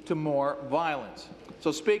to more violence.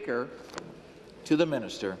 So, Speaker, to the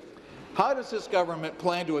Minister, how does this government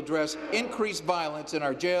plan to address increased violence in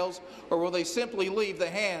our jails, or will they simply leave the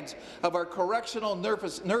hands of our correctional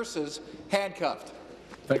nurses handcuffed?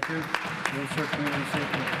 Thank you. Minister of Community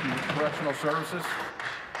Safety and Correctional Services.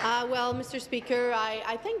 Well, Mr. Speaker,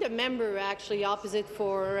 I thank the member actually opposite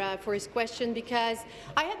for his question, because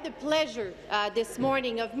I had the pleasure this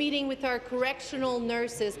morning of meeting with our correctional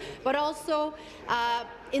nurses, but also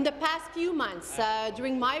in the past few months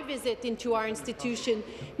during my visit into our institution,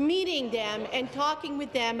 meeting them and talking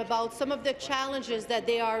with them about some of the challenges that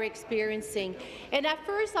they are experiencing. And at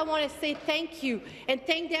first, I want to say thank you and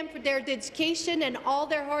thank them for their dedication and all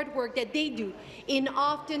their hard work that they do in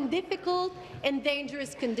often difficult and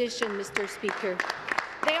dangerous conditions, Mr. Speaker.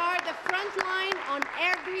 They are the front line on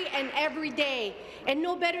every day, and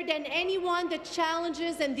know better than anyone the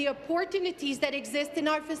challenges and the opportunities that exist in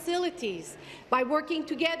our facilities. By working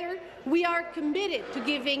together, we are committed to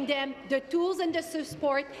giving them the tools and the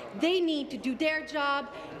support they need to do their job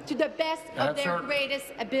to the best of their greatest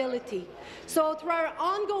ability. So through our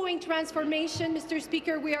ongoing transformation, Mr.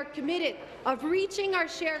 Speaker, we are committed of reaching our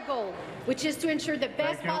shared goal, which is to ensure the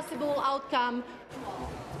best possible outcome.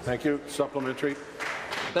 Thank you. Supplementary.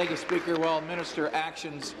 Thank you, Speaker. Well, Minister,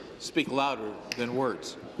 actions speak louder than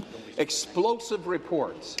words. Explosive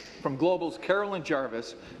reports from Global's Carolyn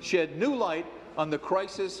Jarvis shed new light on the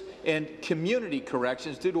crisis in community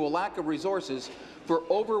corrections due to a lack of resources for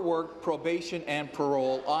overworked probation and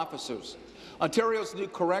parole officers. Ontario's new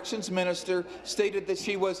corrections minister stated that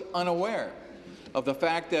she was unaware of the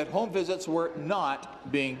fact that home visits were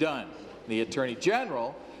not being done. The Attorney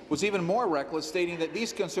General was even more reckless, stating that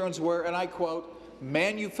these concerns were, and I quote,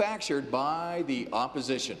 manufactured by the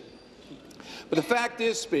opposition. But the fact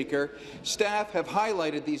is, Speaker, staff have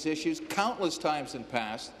highlighted these issues countless times in the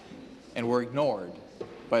past and were ignored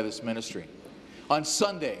by this ministry. On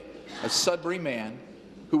Sunday, a Sudbury man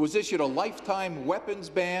who was issued a lifetime weapons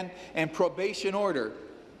ban and probation order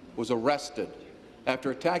was arrested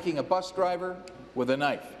after attacking a bus driver with a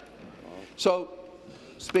knife. So,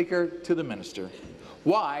 Speaker, to the minister,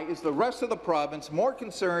 why is the rest of the province more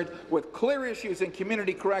concerned with clear issues in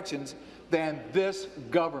community corrections than this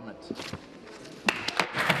government?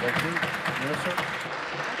 Thank you. Minister.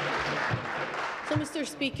 So, Mr.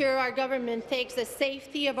 Speaker, our government takes the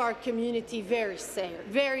safety of our community very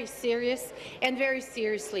serious and very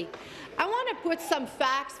seriously. I want to put some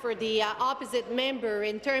facts for the opposite member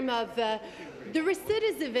in terms of the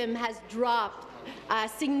recidivism has dropped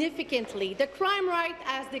significantly. The crime rate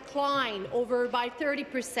has declined by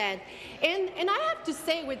 30%. And I have to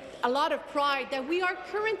say with a lot of pride that we are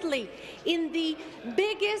currently in the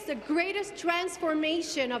biggest, the greatest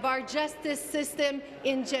transformation of our justice system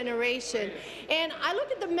in generation. And I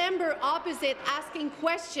look at the member opposite asking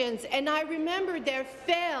questions, and I remember their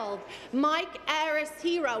failed Mike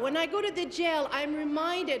Harris-Hira. When I go to the jail, I'm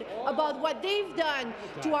reminded about what they've done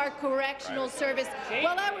to our correctional service.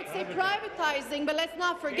 Well, I would say privatizing, but let's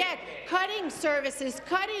not forget cutting services,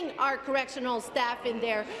 cutting our correctional staff in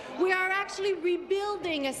there. We are actually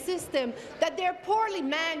rebuilding a system that they're poorly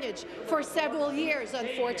managed for several years,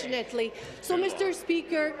 unfortunately. So, Mr.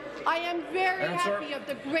 Speaker, I am very happy of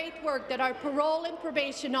the great work that our parole and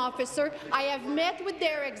probation officer, I have met with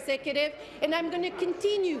their executive, and I'm going to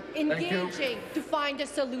continue engaging to find a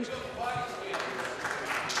solution.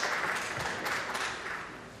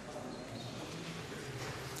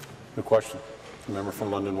 The question, the member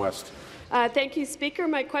from London West. Thank you, Speaker.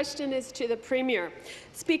 My question is to the Premier.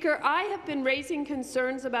 Speaker, I have been raising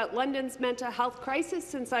concerns about London's mental health crisis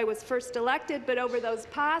since I was first elected, but over those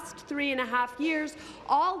past 3.5 years,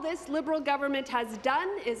 all this Liberal government has done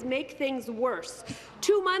is make things worse.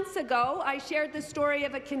 2 months ago, I shared the story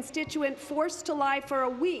of a constituent forced to lie for a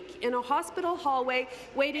week in a hospital hallway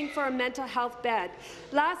waiting for a mental health bed.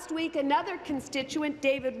 Last week, another constituent,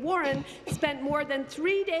 David Warren, spent more than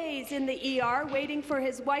 3 days in the ER waiting for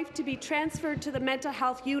his wife to be transferred to the mental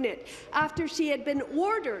health unit after she had been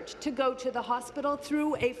ordered to go to the hospital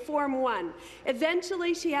through a Form 1.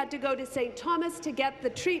 Eventually, she had to go to St. Thomas to get the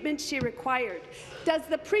treatment she required. Does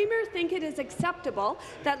the Premier think it is acceptable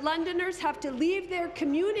that Londoners have to leave their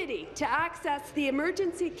community to access the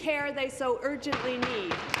emergency care they so urgently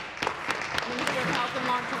need? Minister of Health and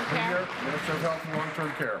Long-Term Care. Minister of Health and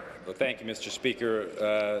Long-Term Care. Well, thank you, Mr.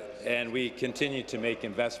 Speaker. And we continue to make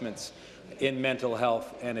investments in mental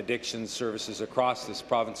health and addiction services across this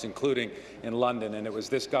province, including in London. And it was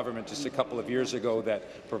this government just a couple of years ago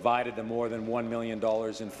that provided the more than $1 million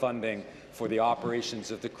in funding for the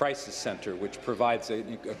operations of the Crisis Centre, which provides a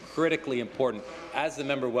critically important, as the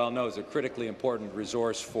member well knows, a critically important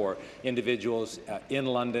resource for individuals in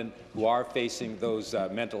London who are facing those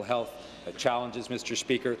mental health challenges, Mr.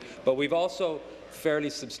 Speaker. But we've also fairly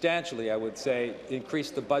substantially, I would say,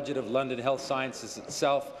 increased the budget of London Health Sciences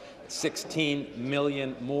itself, $16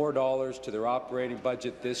 million more to their operating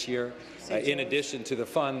budget this year, in addition to the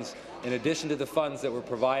funds that were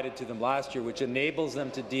provided to them last year, which enables them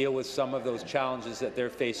to deal with some of those challenges that they're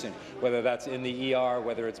facing, whether that's in the ER,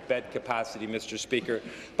 whether it's bed capacity, Mr. Speaker.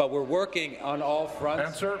 But we're working on all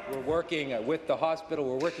fronts. We're working with the hospital,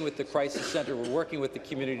 we're working with the Crisis Centre, we're working with the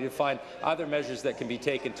community to find other measures that can be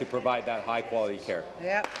taken to provide that high-quality care.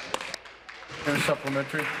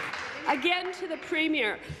 Supplementary. Again to the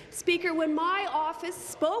Premier. Speaker, when my office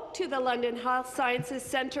spoke to the London Health Sciences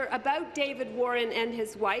Centre about David Warren and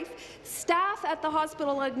his wife, staff at the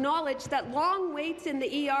hospital acknowledged that long waits in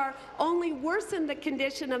the ER only worsened the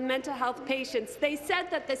condition of mental health patients. They said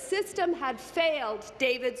that the system had failed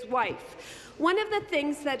David's wife. One of the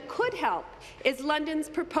things that could help is London's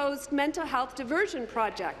proposed mental health diversion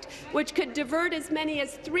project, which could divert as many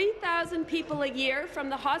as 3,000 people a year from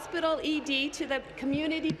the hospital ED to the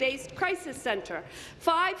community-based crisis centre.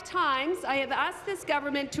 5 times I have asked this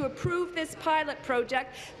government to approve this pilot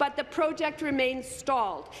project, but the project remains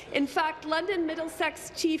stalled. In fact, London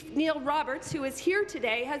Middlesex Chief Neil Roberts, who is here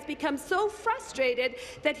today, has become so frustrated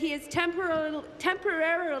that he has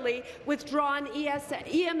temporarily withdrawn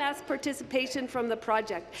EMS participation from the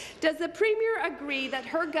project. Does the Premier agree that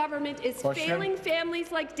her government is failing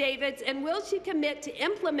families like David's, and will she commit to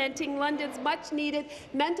implementing London's much-needed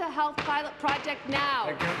mental health pilot project now?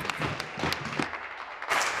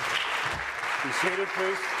 Be seated,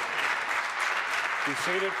 please. Be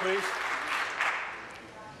seated, please.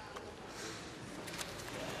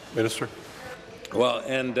 Minister. Well,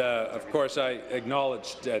 and of course, I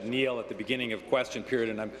acknowledged Neil at the beginning of question period,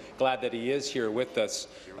 and I'm glad that he is here with us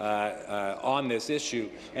on this issue.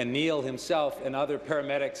 And Neil himself and other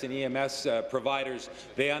paramedics and EMS providers,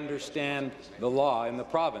 they understand the law in the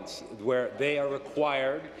province, where they are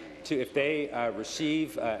required to, if they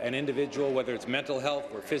receive an individual, whether it's mental health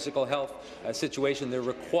or physical health situation, they're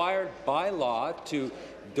required by law to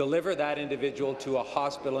deliver that individual to a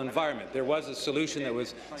hospital environment. There was a solution that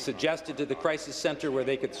was suggested to the Crisis Centre where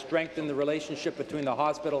they could strengthen the relationship between the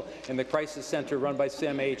hospital and the Crisis Centre run by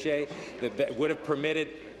CMHA that would have permitted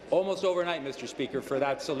almost overnight, Mr. Speaker, for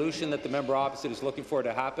that solution that the member opposite is looking for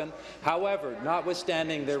to happen. However,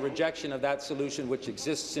 notwithstanding their rejection of that solution, which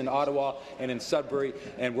exists in Ottawa and in Sudbury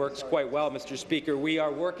and works quite well, Mr. Speaker, we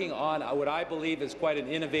are working on what I believe is quite an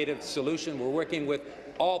innovative solution. We're working with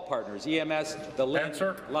all partners, EMS, the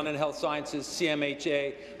London Health Sciences,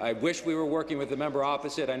 CMHA. I wish we were working with the member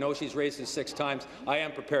opposite. I know she's raised this 6 times. I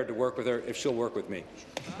am prepared to work with her if she'll work with me.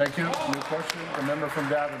 Thank you. New question, the member from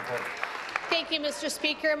Davenport. Thank you, Mr.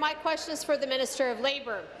 Speaker. My question is for the Minister of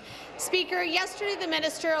Labour. Speaker, yesterday the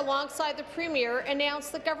Minister, alongside the Premier,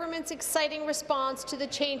 announced the government's exciting response to the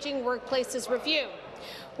Changing Workplaces Review.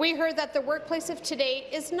 We heard that the workplace of today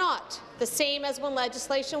is not the same as when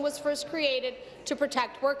legislation was first created to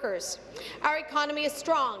protect workers. Our economy is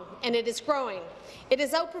strong and it is growing. It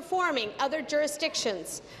is outperforming other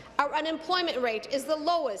jurisdictions. Our unemployment rate is the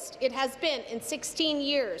lowest it has been in 16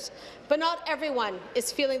 years, but not everyone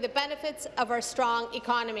is feeling the benefits of our strong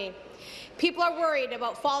economy. People are worried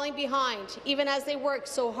about falling behind, even as they work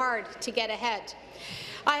so hard to get ahead.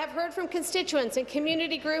 I have heard from constituents and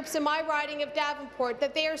community groups in my riding of Davenport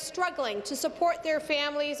that they are struggling to support their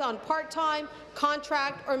families on part-time,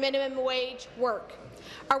 contract or minimum wage work.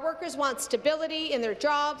 Our workers want stability in their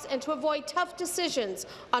jobs and to avoid tough decisions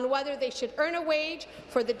on whether they should earn a wage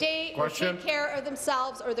for the day or take care of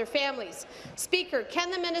themselves or their families. Speaker,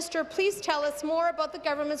 can the minister please tell us more about the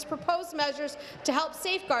government's proposed measures to help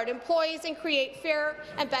safeguard employees and create fairer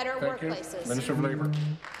and better workplaces? Minister of Labour.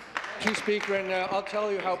 Thank you, Speaker, and I'll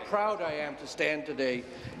tell you how proud I am to stand today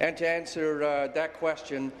and to answer that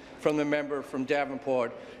question from the member from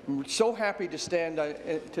Davenport. I'm so happy to stand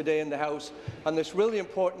today in the House on this really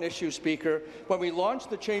important issue, Speaker. When we launched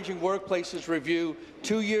the Changing Workplaces Review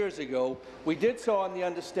 2 years ago, we did so on the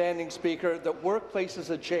understanding, Speaker, that workplaces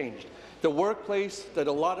had changed. The workplace that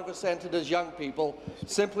a lot of us entered as young people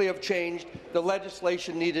simply have changed. The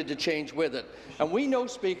legislation needed to change with it. And we know,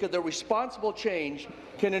 Speaker, that responsible change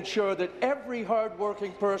can ensure that every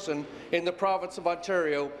hard-working person in the province of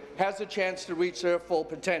Ontario has a chance to reach their full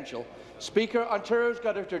potential. Speaker, Ontario's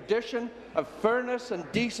got a tradition of fairness and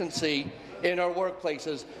decency in our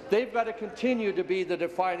workplaces. They've got to continue to be the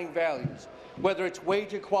defining values, whether it's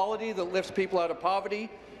wage equality that lifts people out of poverty,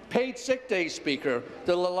 paid sick days, Speaker,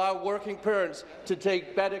 that will allow working parents to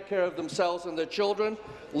take better care of themselves and their children,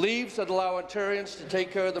 leaves that allow Ontarians to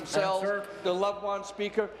take care of themselves, their loved ones,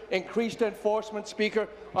 Speaker, increased enforcement, Speaker.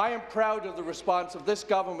 I am proud of the response of this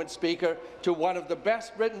government, Speaker, to one of the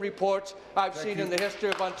best written reports I've seen in the history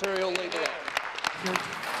of Ontario Labour Law.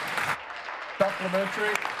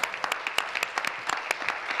 Supplementary.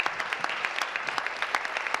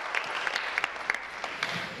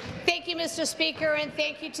 Thank you, Mr. Speaker, and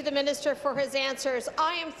thank you to the Minister for his answers.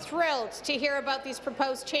 I am thrilled to hear about these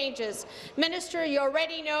proposed changes. Minister, you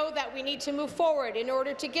already know that we need to move forward in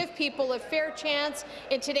order to give people a fair chance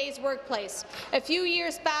in today's workplace. A few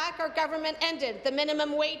years back, our government ended the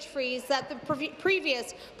minimum wage freeze that the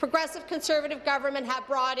previous Progressive Conservative government had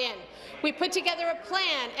brought in. We put together a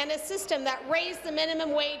plan and a system that raised the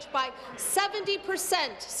minimum wage by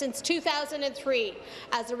 70% since 2003.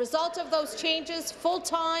 As a result of those changes,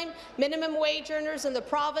 full-time minimum wage earners in the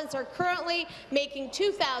province are currently making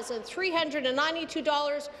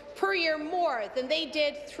 $2,392 per year more than they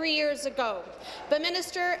did 3 years ago. But,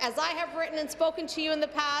 Minister, as I have written and spoken to you in the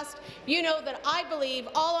past, you know that I believe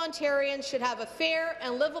all Ontarians should have a fair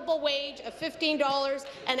and livable wage of $15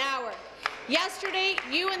 an hour. Yesterday,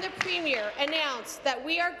 you and the Premier announced that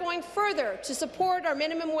we are going further to support our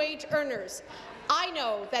minimum wage earners. I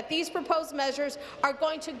know that these proposed measures are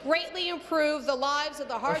going to greatly improve the lives of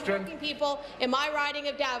the hardworking people in my riding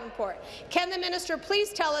of Davenport. Can the minister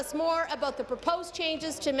please tell us more about the proposed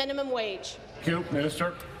changes to minimum wage? Thank you,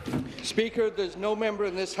 Minister. Speaker, there's no member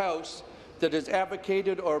in this House that has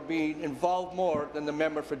advocated or been involved more than the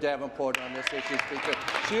member for Davenport on this issue, Speaker.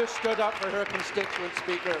 She has stood up for her constituents,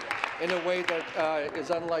 Speaker, in a way that is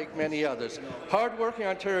unlike many others. Hard-working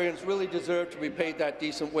Ontarians really deserve to be paid that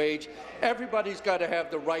decent wage. Everybody's got to have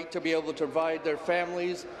the right to be able to provide their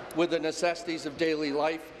families with the necessities of daily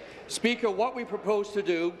life. Speaker, what we propose to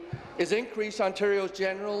do is increase Ontario's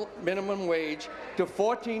general minimum wage to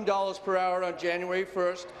 $14 per hour on January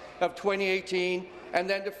 1st of 2018, and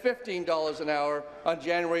then to $15 an hour on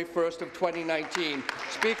January 1st of 2019.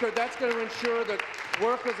 Speaker, that's going to ensure that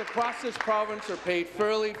workers across this province are paid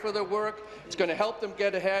fairly for their work. It's going to help them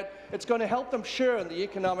get ahead. It's going to help them share in the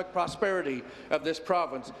economic prosperity of this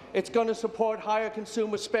province. It's going to support higher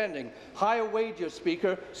consumer spending, higher wages,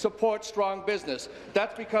 Speaker, support strong business.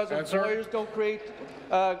 That's because employers don't create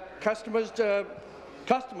customers to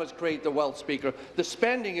Customers create the wealth, Speaker. The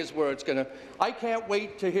spending is where it's going to. I can't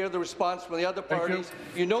wait to hear the response from the other parties.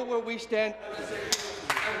 You know where we stand.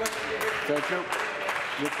 Thank you.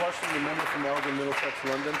 Your question, the member from Elgin, Middlesex,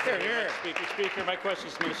 London. Here. Speaker, my question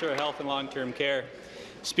is to Minister of Health and Long-Term Care.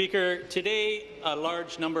 Speaker, today a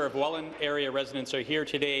large number of Welland area residents are here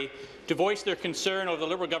today to voice their concern over the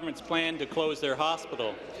Liberal government's plan to close their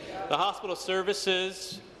hospital. The hospital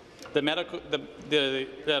services, the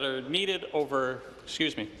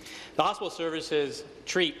hospital services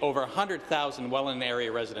treat over 100,000 Welland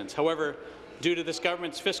area residents. However, due to this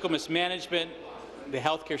government's fiscal mismanagement, the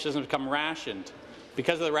healthcare system has become rationed.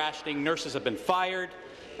 Because of the rationing, nurses have been fired,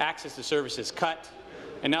 access to services cut,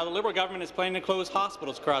 and now the Liberal government is planning to close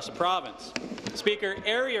hospitals across the province. Speaker,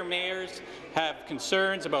 area mayors have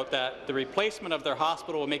concerns about that. The replacement of their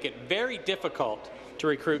hospital will make it very difficult to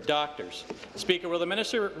recruit doctors. Speaker, will the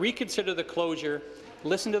minister reconsider the closure,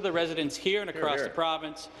 listen to the residents here and across the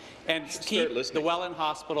province, and keep the Welland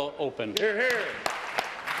Hospital open?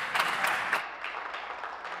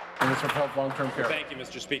 Minister of Health, Long-Term Care. Thank you,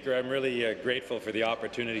 Mr. Speaker. I'm really grateful for the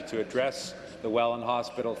opportunity to address the Welland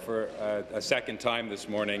Hospital for a second time this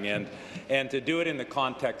morning, and to do it in the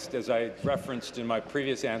context, as I referenced in my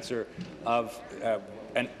previous answer, of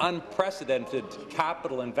an unprecedented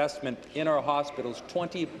capital investment in our hospitals,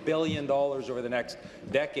 $20 billion over the next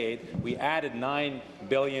decade. We added $9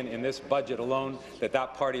 billion in this budget alone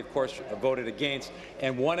that party, of course, voted against.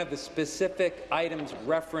 And one of the specific items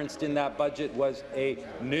referenced in that budget was a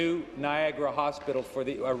new Niagara hospital for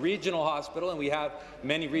a regional hospital, and we have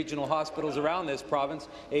many regional hospitals around this province,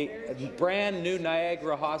 a brand new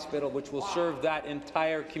Niagara hospital which will serve that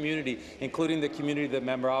entire community, including the community the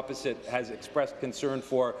member opposite has expressed concern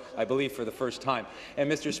for, I believe, for the first time.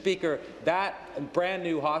 And, Mr. Speaker, that brand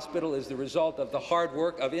new hospital is the result of the hard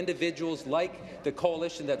work of individuals like the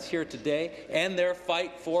coalition that's here today and their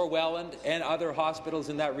fight for Welland and other hospitals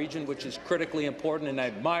in that region, which is critically important, and I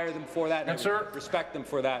admire them for that, and I respect them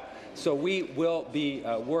for that. So we will be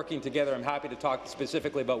working together. I'm happy to talk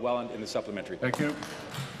specifically about Welland in the supplementary. Thank you.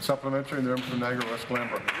 Supplementary, and the member from Niagara West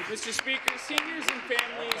Glanbrook. Mr. Speaker, seniors and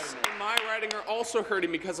families in my riding are also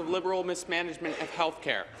hurting because of Liberal mismanagement of health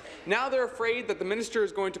care. Now they're afraid that the minister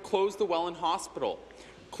is going to close the Welland Hospital.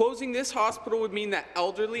 Closing this hospital would mean that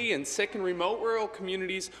elderly and sick in remote rural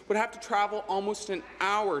communities would have to travel almost an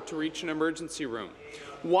hour to reach an emergency room.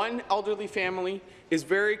 One elderly family is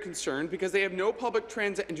very concerned because they have no public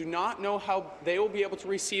transit and do not know how they will be able to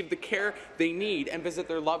receive the care they need and visit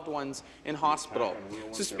their loved ones in hospital.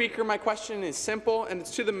 So, Speaker, my question is simple, and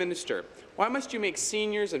it's to the minister. Why must you make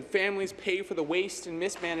seniors and families pay for the waste and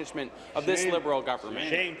mismanagement of this Liberal government?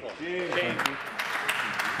 Shameful. Shameful.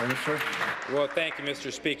 Well, thank you,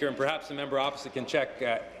 Mr. Speaker, and perhaps the member opposite can check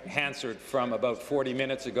Hansard from about 40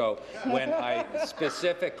 minutes ago when I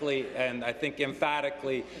specifically and I think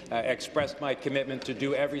emphatically expressed my commitment to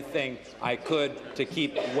do everything I could to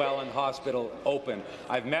keep Welland Hospital open.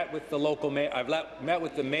 I've met with the local mayor. I've met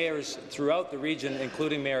with the mayors throughout the region,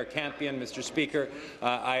 including Mayor Campion, Mr. Speaker.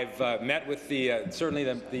 I've met with certainly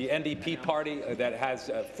the NDP party that has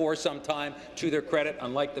for some time, to their credit,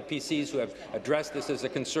 unlike the PCs who have addressed this as a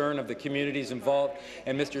concern of the communities involved.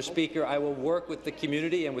 And, Mr. Speaker, I will work with the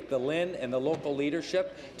community and with the LHIN and the local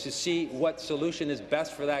leadership to see what solution is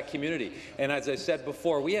best for that community. And as I said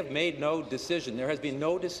before, we have made no decision. There has been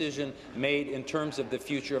no decision made in terms of the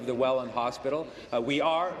future of the Welland Hospital. We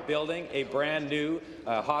are building a brand new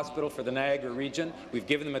hospital for the Niagara region. We've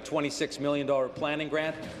given them a $26 million planning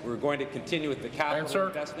grant. We're going to continue with the capital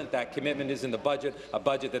investment. That commitment is in the budget, a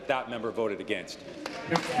budget that member voted against.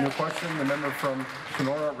 Your question, the member from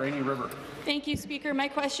Kenora, Rainy River. Thank you, Speaker. My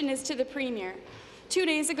question is to the Premier. 2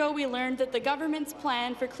 days ago, we learned that the government's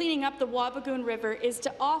plan for cleaning up the Wabigoon River is to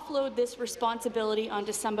offload this responsibility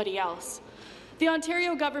onto somebody else. The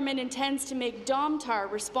Ontario government intends to make Domtar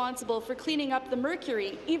responsible for cleaning up the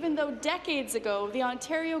mercury, even though decades ago the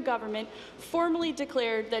Ontario government formally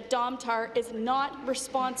declared that Domtar is not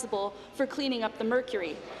responsible for cleaning up the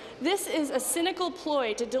mercury. This is a cynical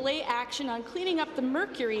ploy to delay action on cleaning up the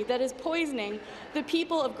mercury that is poisoning the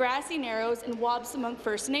people of Grassy Narrows and Wabsumunk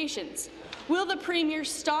First Nations. Will the Premier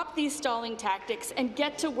stop these stalling tactics and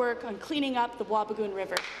get to work on cleaning up the Wabigoon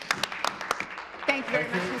River? Thank you very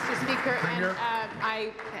much, Mr. Speaker.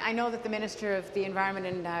 And I know that the Minister of the Environment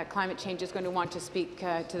and Climate Change is going to want to speak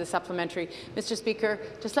to the supplementary. Mr. Speaker,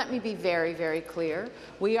 just let me be very, very clear.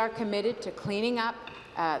 We are committed to cleaning up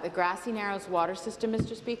the Grassy Narrows water system,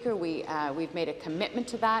 Mr. Speaker. We've made a commitment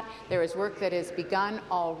to that. There is work that has begun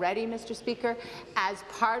already, Mr. Speaker. As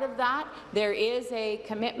part of that, there is a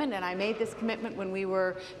commitment, and I made this commitment when we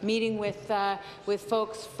were meeting with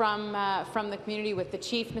folks from the community, with the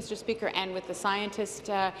chief, Mr. Speaker, and with the scientist,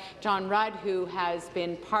 John Rudd, who has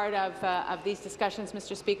been part of these discussions,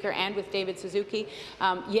 Mr. Speaker, and with David Suzuki.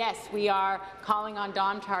 Yes, we are calling on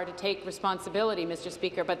Domtar to take responsibility, Mr.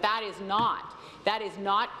 Speaker, but that is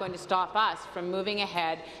not going to stop us from moving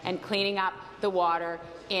ahead and cleaning up the water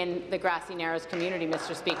in the Grassy Narrows community,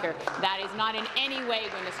 Mr. Speaker. That is not in any way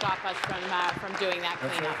going to stop us from doing that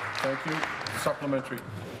cleanup. Thank you. Supplementary.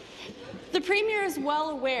 The Premier is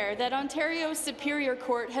well aware that Ontario's Superior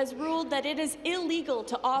Court has ruled that it is illegal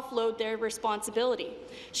to offload their responsibility.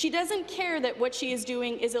 She doesn't care that what she is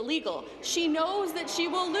doing is illegal. She knows that she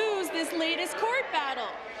will lose this latest court battle.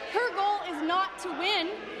 Her goal is not to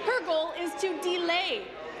win. Her goal is to delay.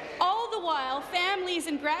 All the while, families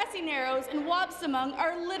in Grassy Narrows and Wabsamung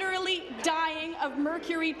are literally dying of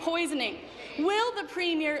mercury poisoning. Will the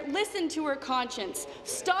Premier listen to her conscience,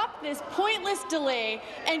 stop this pointless delay,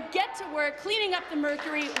 and get to work cleaning up the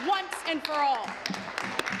mercury once and for all?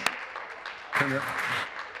 Premier.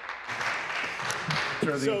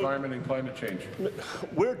 Chair of the Environment and Climate Change.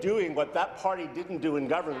 We're doing what that party didn't do in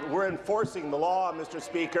government. We're enforcing the law, Mr.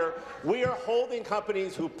 Speaker. We are holding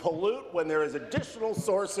companies who pollute when there is additional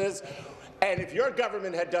sources. And if your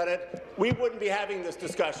government had done it, we wouldn't be having this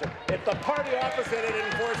discussion. If the party opposite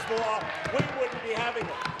had enforced the law, we wouldn't be having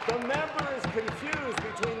it. The member is confused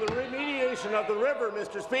between the remediation of the river,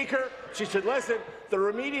 Mr. Speaker. She should listen. The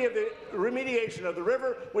remediation of the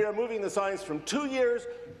river, we are moving the science from 2 years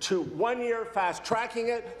to 1 year, fast-tracking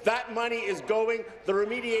it. That money is going. The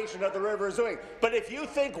remediation of the river is doing. But if you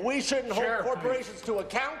think we shouldn't hold corporations to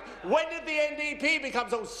account, when did the NDP become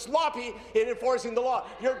so sloppy in enforcing the law?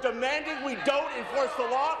 You're demanding we don't enforce the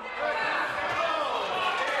law?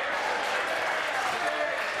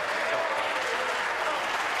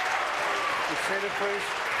 You seated, please.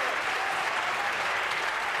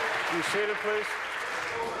 You seated, please.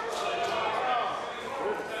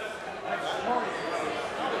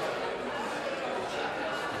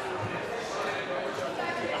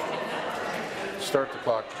 Start the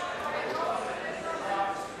clock.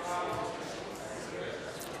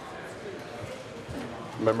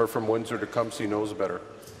 Member from Windsor-Tecumseh knows better.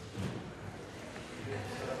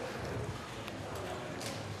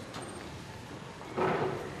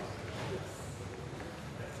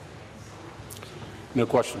 No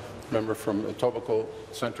question. Member from Etobicoke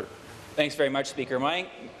Centre. Thanks very much, Speaker. My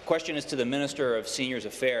question is to the Minister of Seniors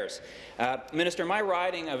Affairs. Minister, my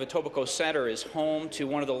riding of Etobicoke Centre is home to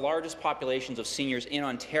one of the largest populations of seniors in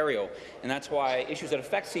Ontario, and that's why issues that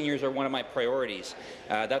affect seniors are one of my priorities.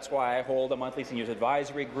 That's why I hold a monthly seniors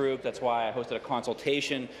advisory group. That's why I hosted a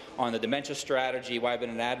consultation on the dementia strategy, why I've been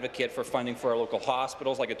an advocate for funding for our local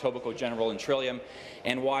hospitals like Etobicoke General and Trillium,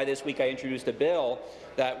 and why this week I introduced a bill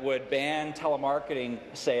that would ban telemarketing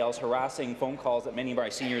sales, harassing phone calls that many of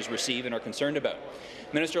our seniors receive and are concerned about.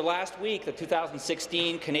 Minister, last week, the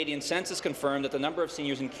 2016 Canadian Census confirmed that the number of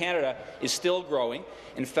seniors in Canada is still growing.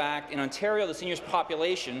 In fact, in Ontario, the seniors'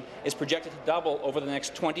 population is projected to double over the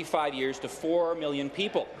next 25 years to 4 million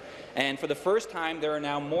people. And for the first time, there are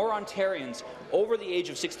now more Ontarians over the age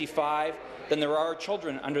of 65 than there are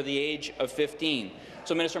children under the age of 15.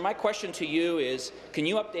 So, Minister, my question to you is, can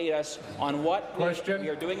you update us on what we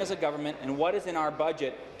are doing as a government and what is in our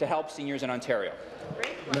budget to help seniors in Ontario?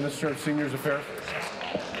 Minister of Seniors Affairs.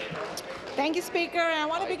 Thank you, Speaker. And I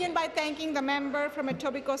want to begin by thanking the member from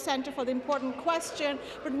Etobicoke Centre for the important question,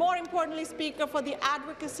 but more importantly, Speaker, for the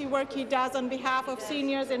advocacy work he does on behalf of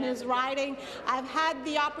seniors in his riding. I've had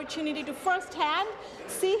the opportunity to firsthand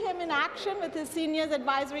see him in action with his Seniors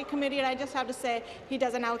Advisory Committee, and I just have to say he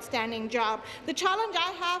does an outstanding job. The challenge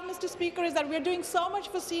I have, Mr. Speaker, is that we're doing so much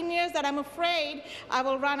for seniors that I'm afraid I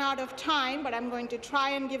will run out of time, but I'm going to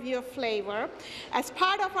try and give you a flavor. As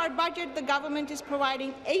part of our budget, the government is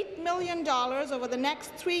providing $8 million over the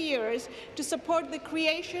next 3 years to support the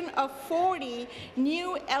creation of 40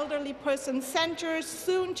 new elderly person centres,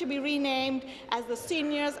 soon to be renamed as the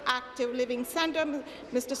Seniors Active Living Centre.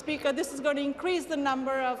 Mr. Speaker, this is going to increase the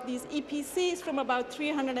number of these EPCs from about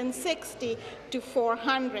 360 to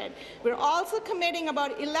 400. We're also committing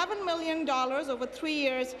about $11 million over 3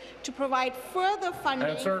 years to provide further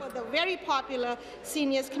funding for the very popular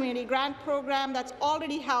Seniors Community Grant Program that's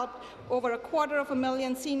already helped over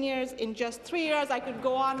 250,000 seniors in just 3 years. I could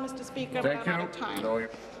go on, Mr. Speaker, but I'm out of time.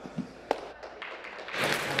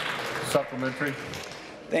 Supplementary.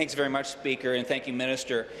 Thanks very much, Speaker, and thank you,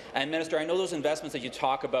 Minister. And Minister, I know those investments that you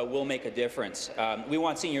talk about will make a difference. We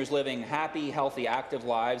want seniors living happy, healthy, active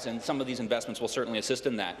lives, and some of these investments will certainly assist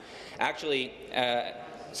in that. Actually,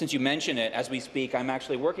 since you mention it, as we speak, I'm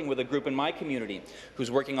actually working with a group in my community who's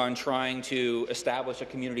working on trying to establish a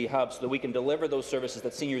community hub so that we can deliver those services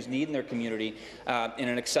that seniors need in their community in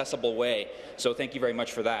an accessible way. So thank you very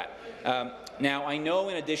much for that. Now, I know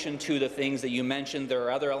in addition to the things that you mentioned, there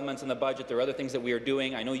are other elements in the budget, there are other things that we are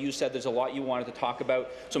doing. I know you said there's a lot you wanted to talk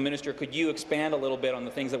about. So, Minister, could you expand a little bit on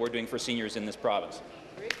the things that we're doing for seniors in this province?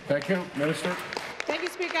 Thank you. Minister. Thank you,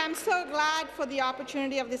 Speaker. I'm so glad for the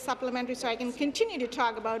opportunity of this supplementary so I can continue to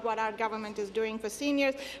talk about what our government is doing for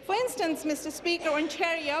seniors. For instance, Mr. Speaker,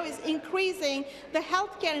 Ontario is increasing the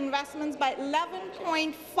healthcare investments by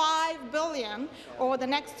 $11.5 billion over the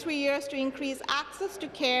next 3 years to increase access to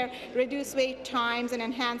care, reduce wait times, and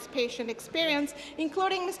enhance patient experience,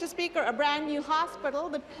 including, Mr. Speaker, a brand new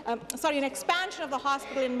hospital, an expansion of the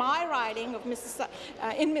hospital in my riding of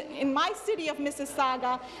in my city of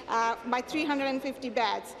Mississauga by 350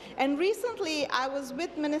 beds. And recently, I was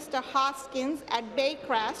with Minister Hoskins at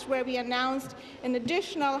Baycrest, where we announced an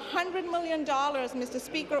additional $100 million, Mr.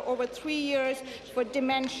 Speaker, over 3 years for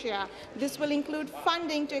dementia. This will include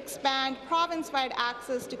funding to expand province-wide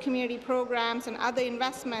access to community programs and other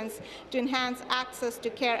investments to enhance access to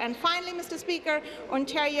care. And finally, Mr. Speaker,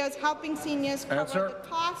 Ontario is helping seniors cover the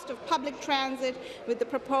cost of public transit with the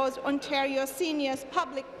proposed Ontario Seniors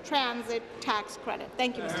Public Transit Tax Credit.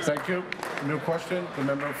 Thank you, Mr. Speaker. Thank you. New question, the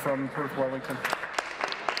member from Perth Wellington.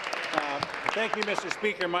 Thank you, Mr.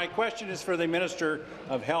 Speaker. My question is for the Minister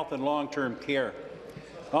of Health and Long-Term Care.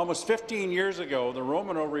 Almost 15 years ago, the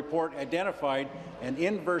Romano Report identified an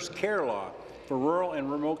inverse care law for rural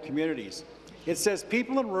and remote communities. It says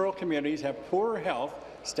people in rural communities have poorer health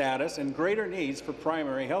status and greater needs for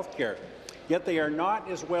primary health care, yet they are not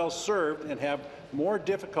as well served and have more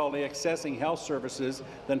difficulty accessing health services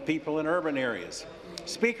than people in urban areas.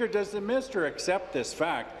 Speaker, does the minister accept this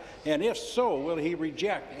fact? And if so, will he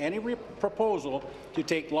reject any proposal to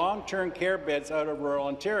take long-term care beds out of rural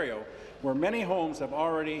Ontario, where many homes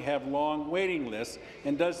already have long waiting lists?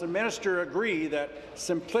 And does the minister agree that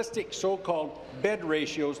simplistic so-called bed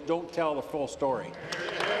ratios don't tell the full story?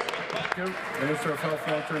 Thank you. Minister of Health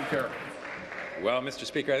and Long-Term Care. Well, Mr.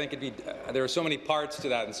 Speaker, I think there are so many parts to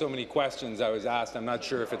that and so many questions I was asked. I'm not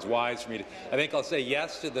sure if it's wise for me to. I think I'll say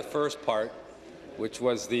yes to the first part, which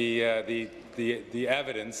was the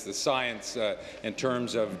evidence, the science in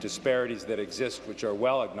terms of disparities that exist, which are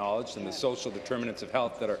well acknowledged, and the social determinants of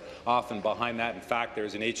health that are often behind that. In fact,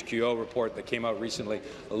 there's an HQO report that came out recently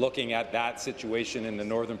looking at that situation in the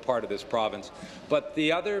northern part of this province. But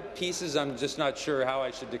the other pieces, I'm just not sure how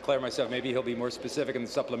I should declare myself. Maybe he'll be more specific in the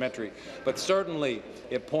supplementary. But certainly,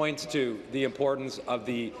 it points to the importance of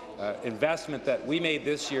the investment that we made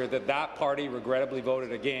this year that party regrettably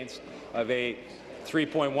voted against, of a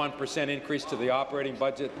 3.1% increase to the operating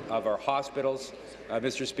budget of our hospitals,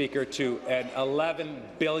 Mr. Speaker, to an $11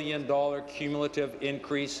 billion cumulative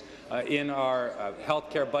increase in our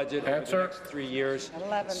health care budget over the next 3 years.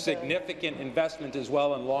 Significant investment as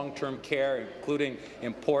well in long-term care, including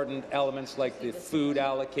important elements like the food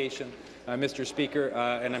allocation, Mr. Speaker,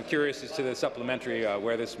 and I'm curious as to the supplementary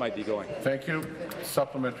where this might be going. Thank you.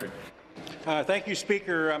 Supplementary. Thank you,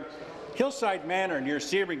 Speaker. Hillside Manor near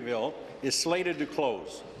Sebringville is slated to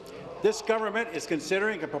close. This government is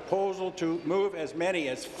considering a proposal to move as many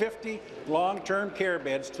as 50 long-term care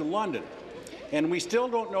beds to London, and we still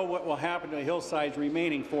don't know what will happen to Hillside's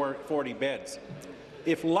remaining 40 beds.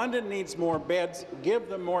 If London needs more beds, give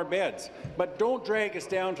them more beds, but don't drag us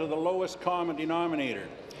down to the lowest common denominator.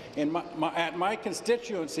 At my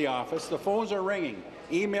constituency office, the phones are ringing,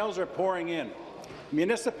 emails are pouring in.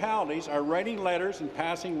 Municipalities are writing letters and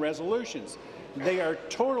passing resolutions. They are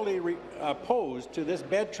totally opposed to this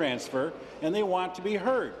bed transfer, and they want to be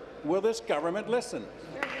heard. Will this government listen?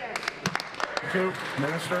 Thank you.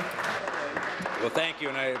 Minister. Well, thank you,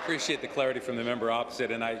 and I appreciate the clarity from the member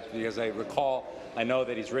opposite. And because I recall, I know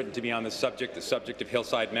that he's written to me on the subject of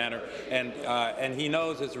Hillside Manor, and he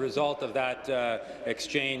knows as a result of that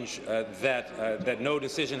exchange that no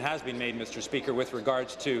decision has been made, Mr. Speaker, with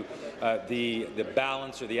regards to the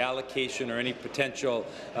balance or the allocation or any potential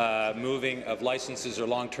moving of licenses or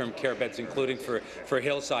long-term care beds, including for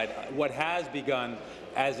Hillside. What has begun,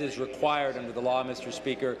 as is required under the law, Mr.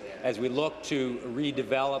 Speaker, as we look to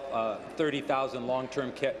redevelop 30,000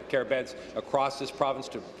 long-term care beds across this province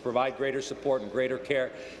to provide greater support and greater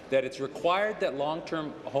care, that it's required that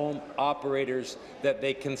long-term home operators, that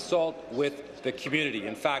they consult with the community.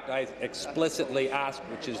 In fact, I explicitly asked,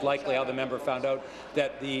 which is likely how the member found out,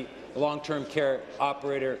 that the long-term care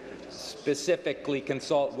operator specifically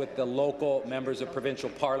consult with the local members of provincial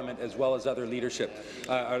parliament as well as other leadership,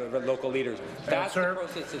 local leaders. That's the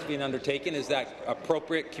process that's being undertaken. Is that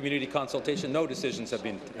appropriate community consultation? No decisions have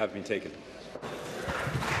been taken.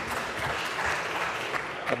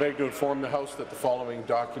 I beg to inform the House that the following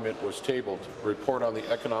document was tabled: Report on the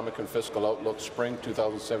Economic and Fiscal Outlook Spring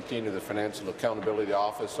 2017 of the Financial Accountability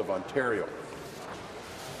Office of Ontario.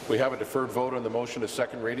 We have a deferred vote on the motion of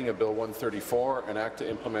second reading of Bill 134, an act to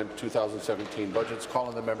implement 2017 budgets. Call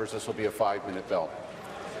on the members. This will be a 5-minute bell.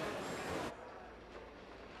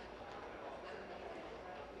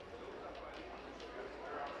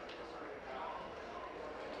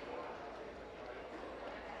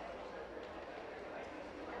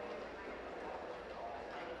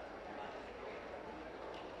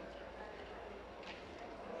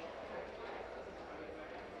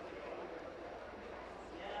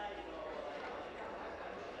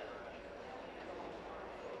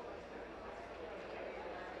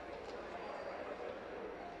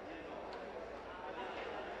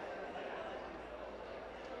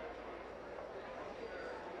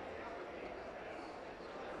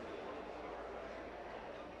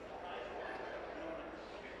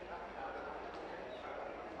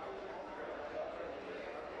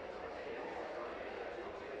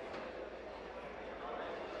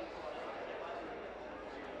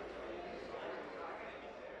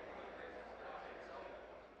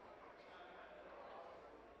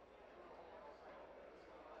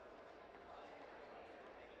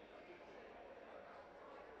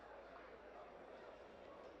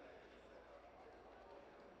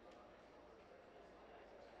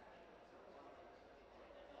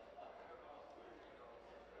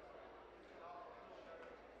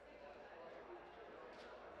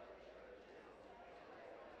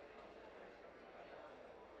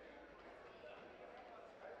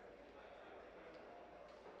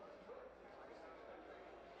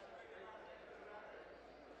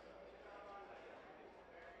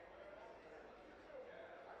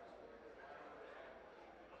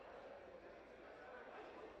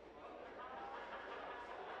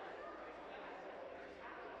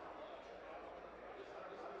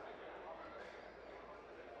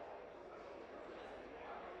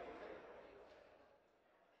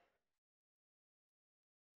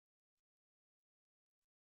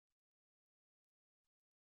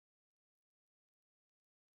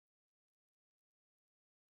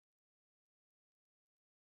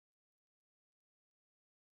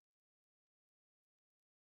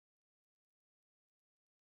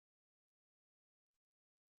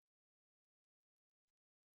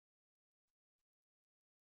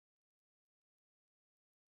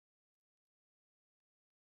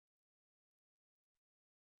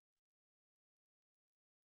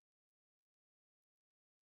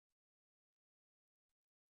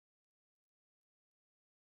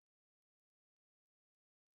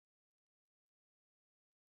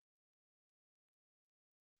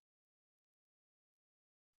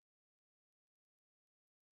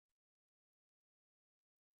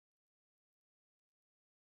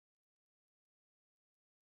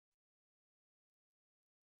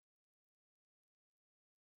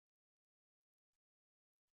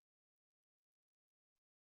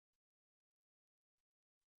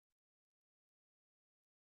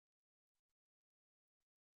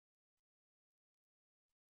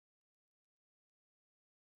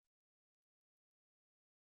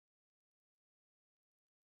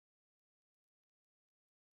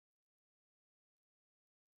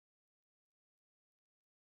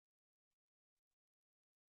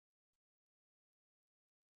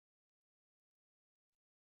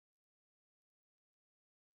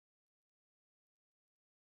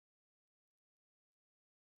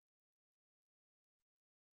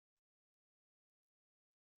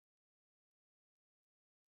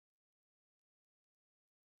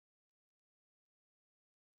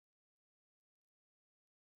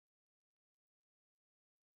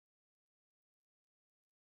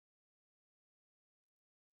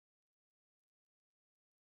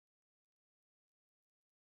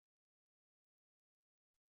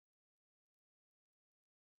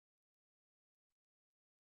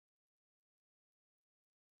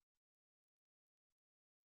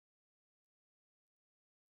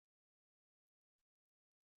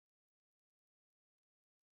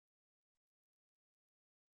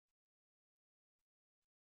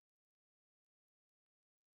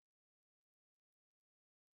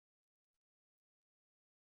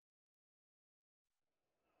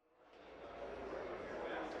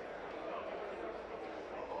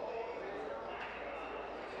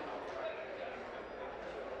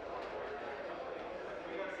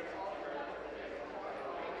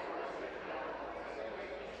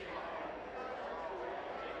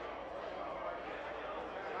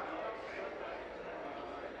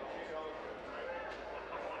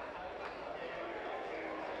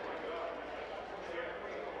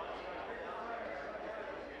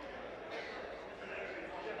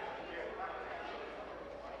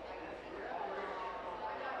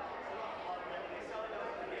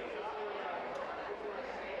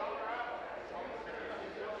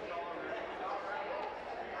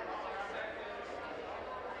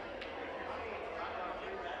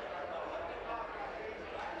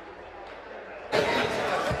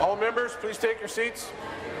 Members, please take your seats.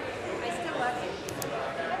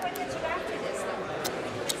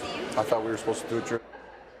 I thought we were supposed to do it.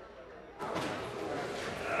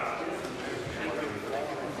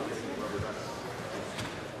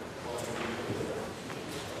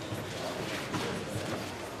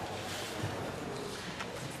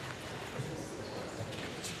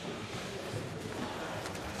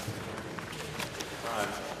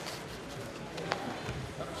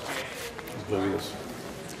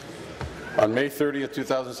 On May 30th,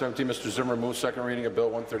 2017, Mr. Zimmer moved second reading of Bill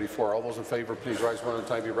 134. All those in favour, please rise one at a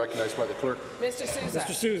time. Be recognized by the clerk. Mr. Sousa.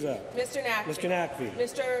 Mr. Sousa. Mr. Naqvi. Mr. Naqvi.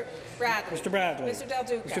 Mr. Bradley. Mr. Bradley. Mr. Del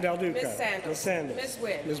Duca. Mr. Del Duca. Ms. Sandals. Ms. Sandals. Ms.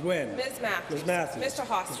 Wynne. Ms. Wynne. Ms. Matthews. Ms. Matthews. Mr.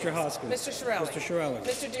 Hoskins. Mr. Hoskins. Mr. Shirelli. Mr. Shirelli.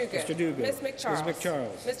 Mr. Duguid. Mr. Duguid. Ms. McCharles. Ms.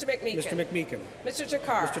 McCharles. Mr. McMeekin. Mr. McMeekin. Mr.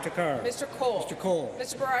 Takar. Mr. Takar. Mr. Cole. Mr. Cole.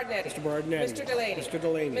 Mr. Berardnetti. Mr. Berardnetti. Mr. Delaney. Mr.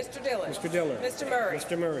 Delaney. Mr. Dillon. Mr. Dillon. Mr. Murray.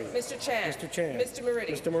 Mr. Murray. Mr. Chan. Mr. Chan. Mr.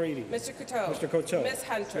 Moridi. Mr. Moridi. Mr. Coteau. Mr. Coteau. Ms.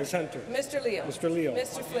 Hunter. Ms. Hunter. Mr. Leal. Mr. Leal.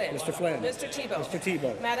 Mr. Flynn. Mr. Flynn. Mr. Tebow. Mr.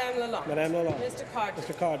 Tebow. Madame Lalonde. Madame Lalonde. Mr. Caudry.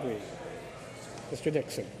 Mr. Caudry. Mr.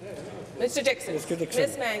 Dixon. Mr. Dixon. Mr. Dixon.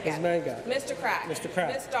 Ms. Mangat. Ms. Mangat. Mr. Crack. Mr.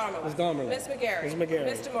 Crack. Ms. Domerlin. Ms. Domerlin. Ms. McGarry. Ms.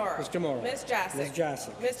 McGarry. Mr. Morrow. Mr. Morrow. Ms. Jassic. Ms.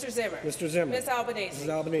 Jassic. Mr. Zimmer. Mr. Zimmer. Ms. Albanese. Mrs.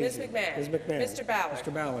 Albanese. Ms. McMahon. Ms. McMahon. Mr. Ballard.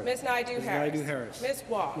 Mr. Ballard. Ms. Naidu Ms. Harris. Naidu Harris. Ms.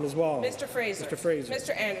 Wall. Ms. Wall. Mr. Fraser. Mr. Fraser.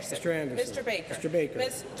 Mr. Anderson. Mr. Anderson. Mr. Baker. Mr. Baker.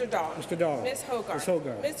 Mr. Dahl. Mr. Dahl. Ms. Hogarth. Ms.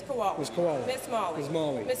 Hogarth. Ms. Kowal. Ms. Kowal. Ms. Molly. Ms.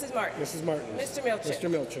 Molly. Mrs. Martin. Mrs. Martin. Mr. Milchin. Mr.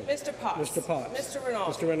 Milchin. Mr. Potts. Mr. Potts. Mr.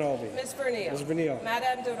 Rinaldi. Mr. Rinaldi. Ms. Vernile. Ms. Vernile.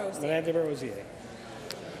 Madame de Rosier. Madame de Rosier.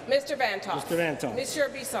 Mr. Vantoff. Mr. Vantoff. Monsieur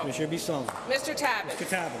Bisson. Monsieur Bisson. Mr. Tabbins. Mr.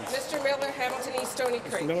 Tabbins. Mr. Miller, Hamilton East, Stony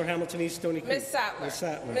Creek. Mr. Miller, Hamilton East, Stony Creek. Ms. Sattler. Ms.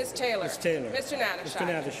 Sattler. Ms. Taylor. Ms. Taylor. Mr. Natashak. Mr.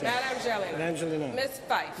 Natashak. Madame Gelina. Madame Gelina. Ms.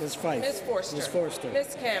 Fife. Ms. Fife. Ms. Forster. Ms. Forster.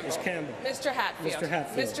 Ms. Campbell. Ms. Campbell. Mr. Hatfield. Mr.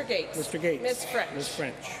 Hatfield. Mr. Gates. Mr. Gates. Ms. French. Ms.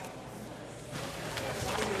 French.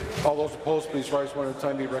 All those opposed, please rise one at a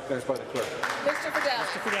time. Be recognized by the clerk. Mr. Fidelli.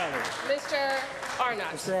 Mr. Fidelli. Mr. Arnott.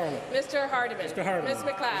 Mr. Arnott. Mr. Hardiman. Mr. Hardiman. Ms.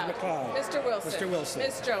 McLeod. Ms. McLeod. Mr. Wilson. Mr. Wilson.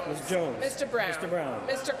 Ms. Jones. Ms. Jones. Mr. Brown. Mr. Brown.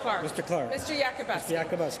 Mr. Clark. Mr. Clark. Mr. Yakubuski. Mr.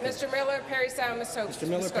 Yakubuski. Mr. Miller, Perry Sound, Muskoka. Mr.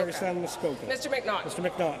 Miller, Perry Sound, Muskoka. Mr. McNaughton.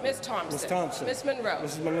 Mr. McNaughton. Ms. Thompson. Ms. Thompson. Ms. Monroe.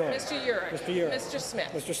 Mrs. Monroe. Mr. Urick. Mr. Urick. Mr.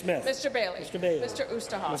 Smith. Mr. Smith. Mr. Bailey. Mr. Bailey. Mr.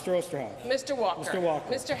 Oosterhoff. Mr. Osterhoff. Mr. Walker. Mr.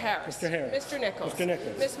 Walker. Mr. Harris. Mr. Harris. Mr. Nichols. Mr.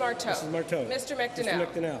 Nichols. Ms. Marteau. Mrs. Marteau. Mr. McDonnell.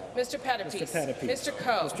 Mr. McDonnell. Mr. Pettipies. Mr. Pettipies. Mr.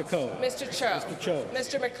 Coe. Mr. Coe. Mr. Cho. Mr. Cho.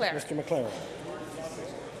 Mr. McLaren. Mr. McLaren.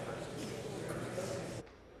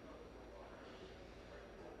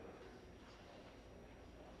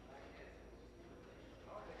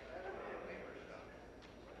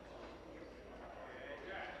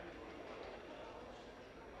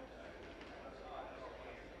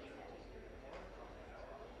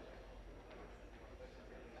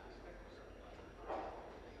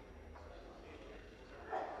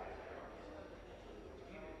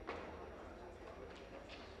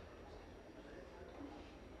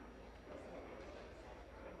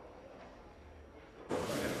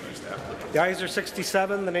 The ayes are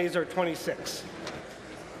 67, the nays are 26.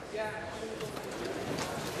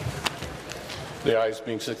 The ayes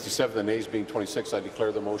being 67, the nays being 26, I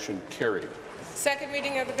declare the motion carried. Second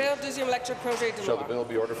reading of the bill, deuxième lecture, projet de Shall loi. the bill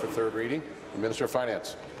be ordered for third reading? The Minister of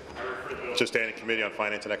Finance. To Standing Committee on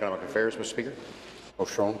Finance and Economic Affairs, Mr. Speaker.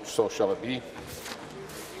 So shall it be.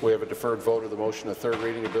 We have a deferred vote of the motion of third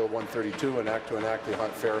reading of Bill 132, an act to enact the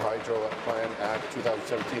Fair Hydro Plan Act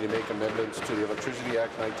 2017 and make amendments to the Electricity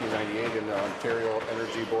Act 1998 and the Ontario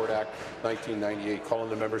Energy Board Act 1998. Calling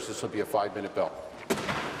the members, this will be a 5-minute bill.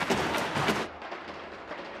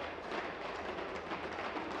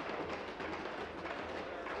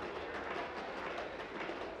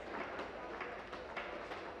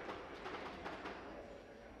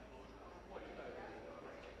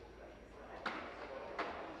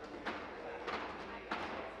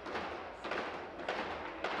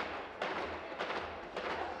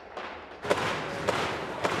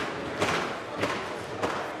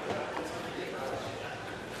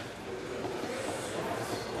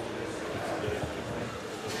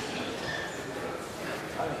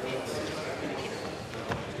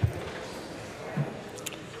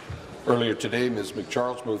 Earlier today, Ms.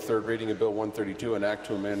 McCharles moved third reading of Bill 132, an act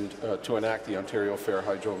to enact the Ontario Fair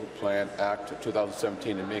Hydro Plan Act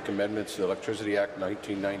 2017 and make amendments to the Electricity Act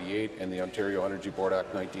 1998 and the Ontario Energy Board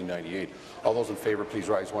Act 1998. All those in favour, please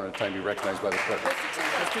rise one at a time. Be recognized by the clerk.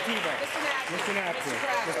 Mr. Tebow. Mr. Naqvi.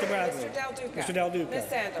 Mr. Bradley. Mr. Del Duca. Mr. Del Duca. Ms.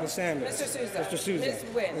 Sandals. Ms. Sandals. Mr. Sousa. Mr. Sousa. Ms.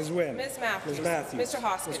 Wynne. Ms. Wynne. Ms. Matthews. Ms. Matthews. Mr.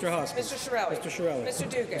 Hoskins. Mr. Hoskins. Mr. Shirelli. Mr. Shirelli. Mr.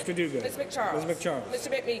 Duguid. Mr. Duguid. Ms. McCharles. Ms. McCharles. Mr.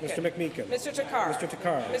 McMeekin. Mr. McMeekin. Mr. Takar. Mr.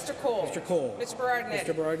 Takar. Mr. Cole. Cole. Mr. Cole. Mr. Berardinetti.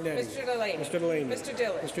 Mr. Berardinetti. Mr. Delaney. Mr. Delaney. Mr.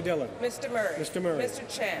 Dillon. Mr. Dillon. Mr. Murray. Mr. Murray. Mr.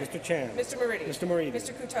 Chan. Mr. Chan. Mr. Moridi. Mr. Moridi.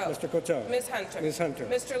 Mr. Couteau. Mr. Couteau. Ms. Hunter. Ms. Hunter.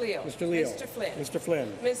 Mr. Leo. Mr. Leo. Mr. Flynn. Mr.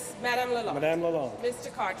 Flynn. Madame Lalonde. Madame Lalonde.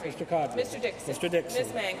 Mr. Caudry. Mr. Caudry. Mr. Dixon. Mr. Dixon.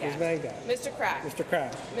 Ms. Mangat. Ms. Mangat. Mr. Kraft. Mr.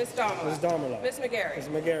 Kraft. Ms. Damerla. Ms. Damerla. Ms. McGarry. Ms.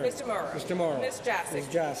 McGarry. Mr. Morrow. Mr. Morrow. Ms. Jassic. Ms.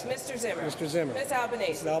 Jassic. Mr. Zimmer. Mr. Zimmer. Ms.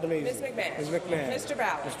 Albanese. Ms. Albanese. Ms. McMahon. Ms. McMahon. Mr.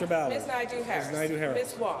 Ballard. Mr. Ballard. Ms. Naidu-Harris. Ms. Naidu-Harris.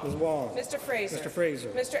 Ms. Wong. Ms. Wong. Mr. Fraser. Mr. Fraser.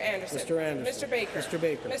 Mr. Anderson. Mr. Anderson. Mr. Baker. Mr.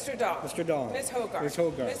 Baker. Mr. Dawn. Mr. Dawn. Ms. Hogarth. Ms.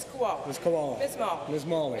 Hogarth. Ms. Koala. Ms. Koala. Ms. Molly. Ms.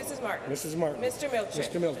 Molly. Mrs. Martin. Mrs. Martin. Mr. Milchik.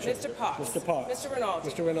 Mr. Milchik. Mr. Potts. Mr. Potts. Mr. Rinaldi.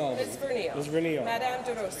 Mr. Rinaldi. Ms. Vernile. Ms. Vernile. Madame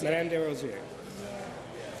de Rosier. Madame de Rosier.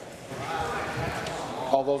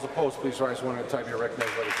 All those opposed, please rise one at a time. You're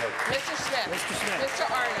recognized by the clerk. Mr. Smith. Mr. Smith. Mr.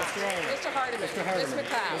 Arnold. Mr. Arnold. Mr. Hardeman. Mr. Hardeman. Ms.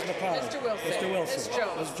 McLeod. Ms. McLeod. Mr. Wilson. Mr. Wilson. Ms.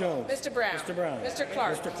 Jones. Ms. Jones. Mr. Brown. Mr. Brown. Mr.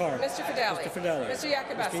 Clark. Mr. Clark. Mr. Fidelli. Mr. Fidelli. Mr.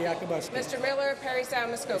 Yakubuski. Mr. Yakubuski. Mr. Miller, Perry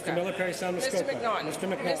Sound, Muskoka. Mr. Miller, Perry Sound, Mr. Muskoka. McNaughton. Mr.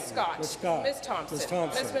 McNaughton. Ms. Scott. Ms. Scott. Ms. Thompson. Ms.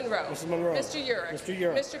 Thompson. Ms. Monroe. Mrs. Monroe. Mr. Urick. Mr.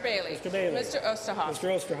 Urick. Mr. Bailey. Mr. Bailey. Mr. Osterhoff. Mr.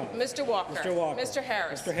 Osterhoff. Mr. Walker. Mr. Walker. Mr.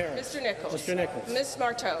 Harris. Mr. Harris. Mr. Nichols. Mr. Nichols. Ms.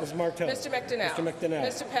 Marteau. Ms. Marteau. Mr. McDonnell. Mr. McDonnell.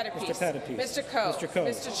 Mr. Pettipies. Mr. Pettipies. Mr. Coe. Mr. Coe.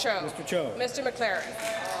 Mr. Cho. Mr. Cho. Mr. McLaren.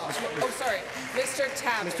 Oh, sorry. Mr.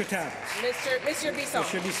 Tabbins. Mr. Tabbins. Mr. Bisson.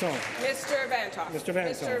 Mr. Bisson. Mr. Vantoff. Mr.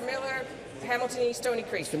 Vantoff. Mr. Miller, Hamilton East, Stony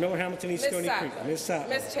Creek. Mr. Miller, Hamilton East, Ms. Stony Sattler. Creek. Ms.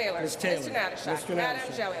 Sattler. Ms. Taylor. Ms. Taylor. Mr. Natashak. Mr. Madame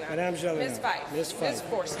Natashak. Jelena. Madame Jelena. Ms. Fife. Ms. Fife. Ms.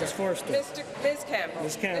 Forster. Ms. Forster. Ms. Campbell.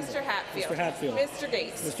 Ms. Campbell. Mr. Hatfield. Mr. Hatfield. Mr.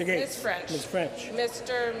 Gates. Mr. Gates. Ms. French. Ms. French.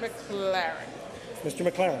 Mr. McLaren.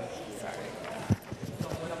 Mr. McLaren.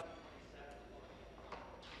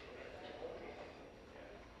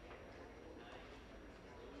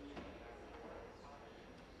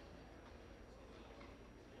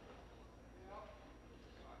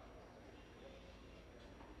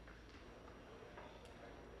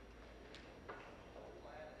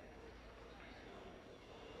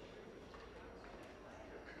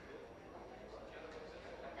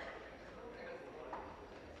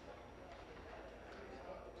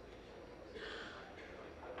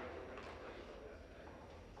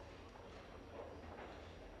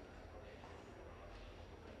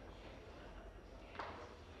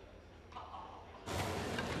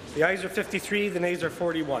 The ayes are 53, the nays are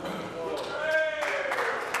 41. The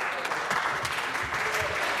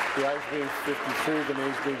ayes being 53, the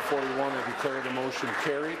nays being 41, I declare the motion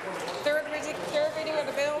carried. Third reading of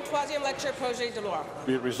the bill, troisième lecture, projet de loi.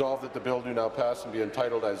 Be it resolved that the bill do now pass and be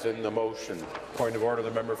entitled as in the motion. Point of order,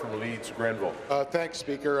 the member from Leeds, Grenville. Thanks,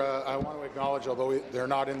 Speaker. I want to acknowledge, although they're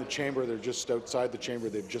not in the chamber, they're just outside the chamber,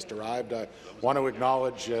 they've just arrived. I want to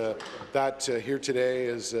acknowledge that here today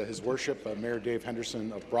is His Worship, Mayor Dave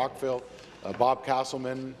Henderson of Brockville, Bob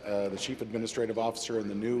Castleman, the Chief Administrative Officer, and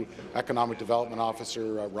the new Economic Development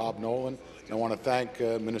Officer, Rob Nolan. And I want to thank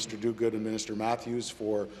Minister Duguid and Minister Matthews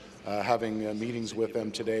for having meetings with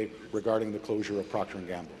them today regarding the closure of Procter &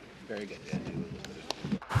 Gamble. Very good.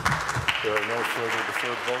 There are no further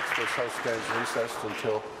deferred votes. This House stands recessed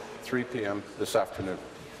until 3 p.m. this afternoon.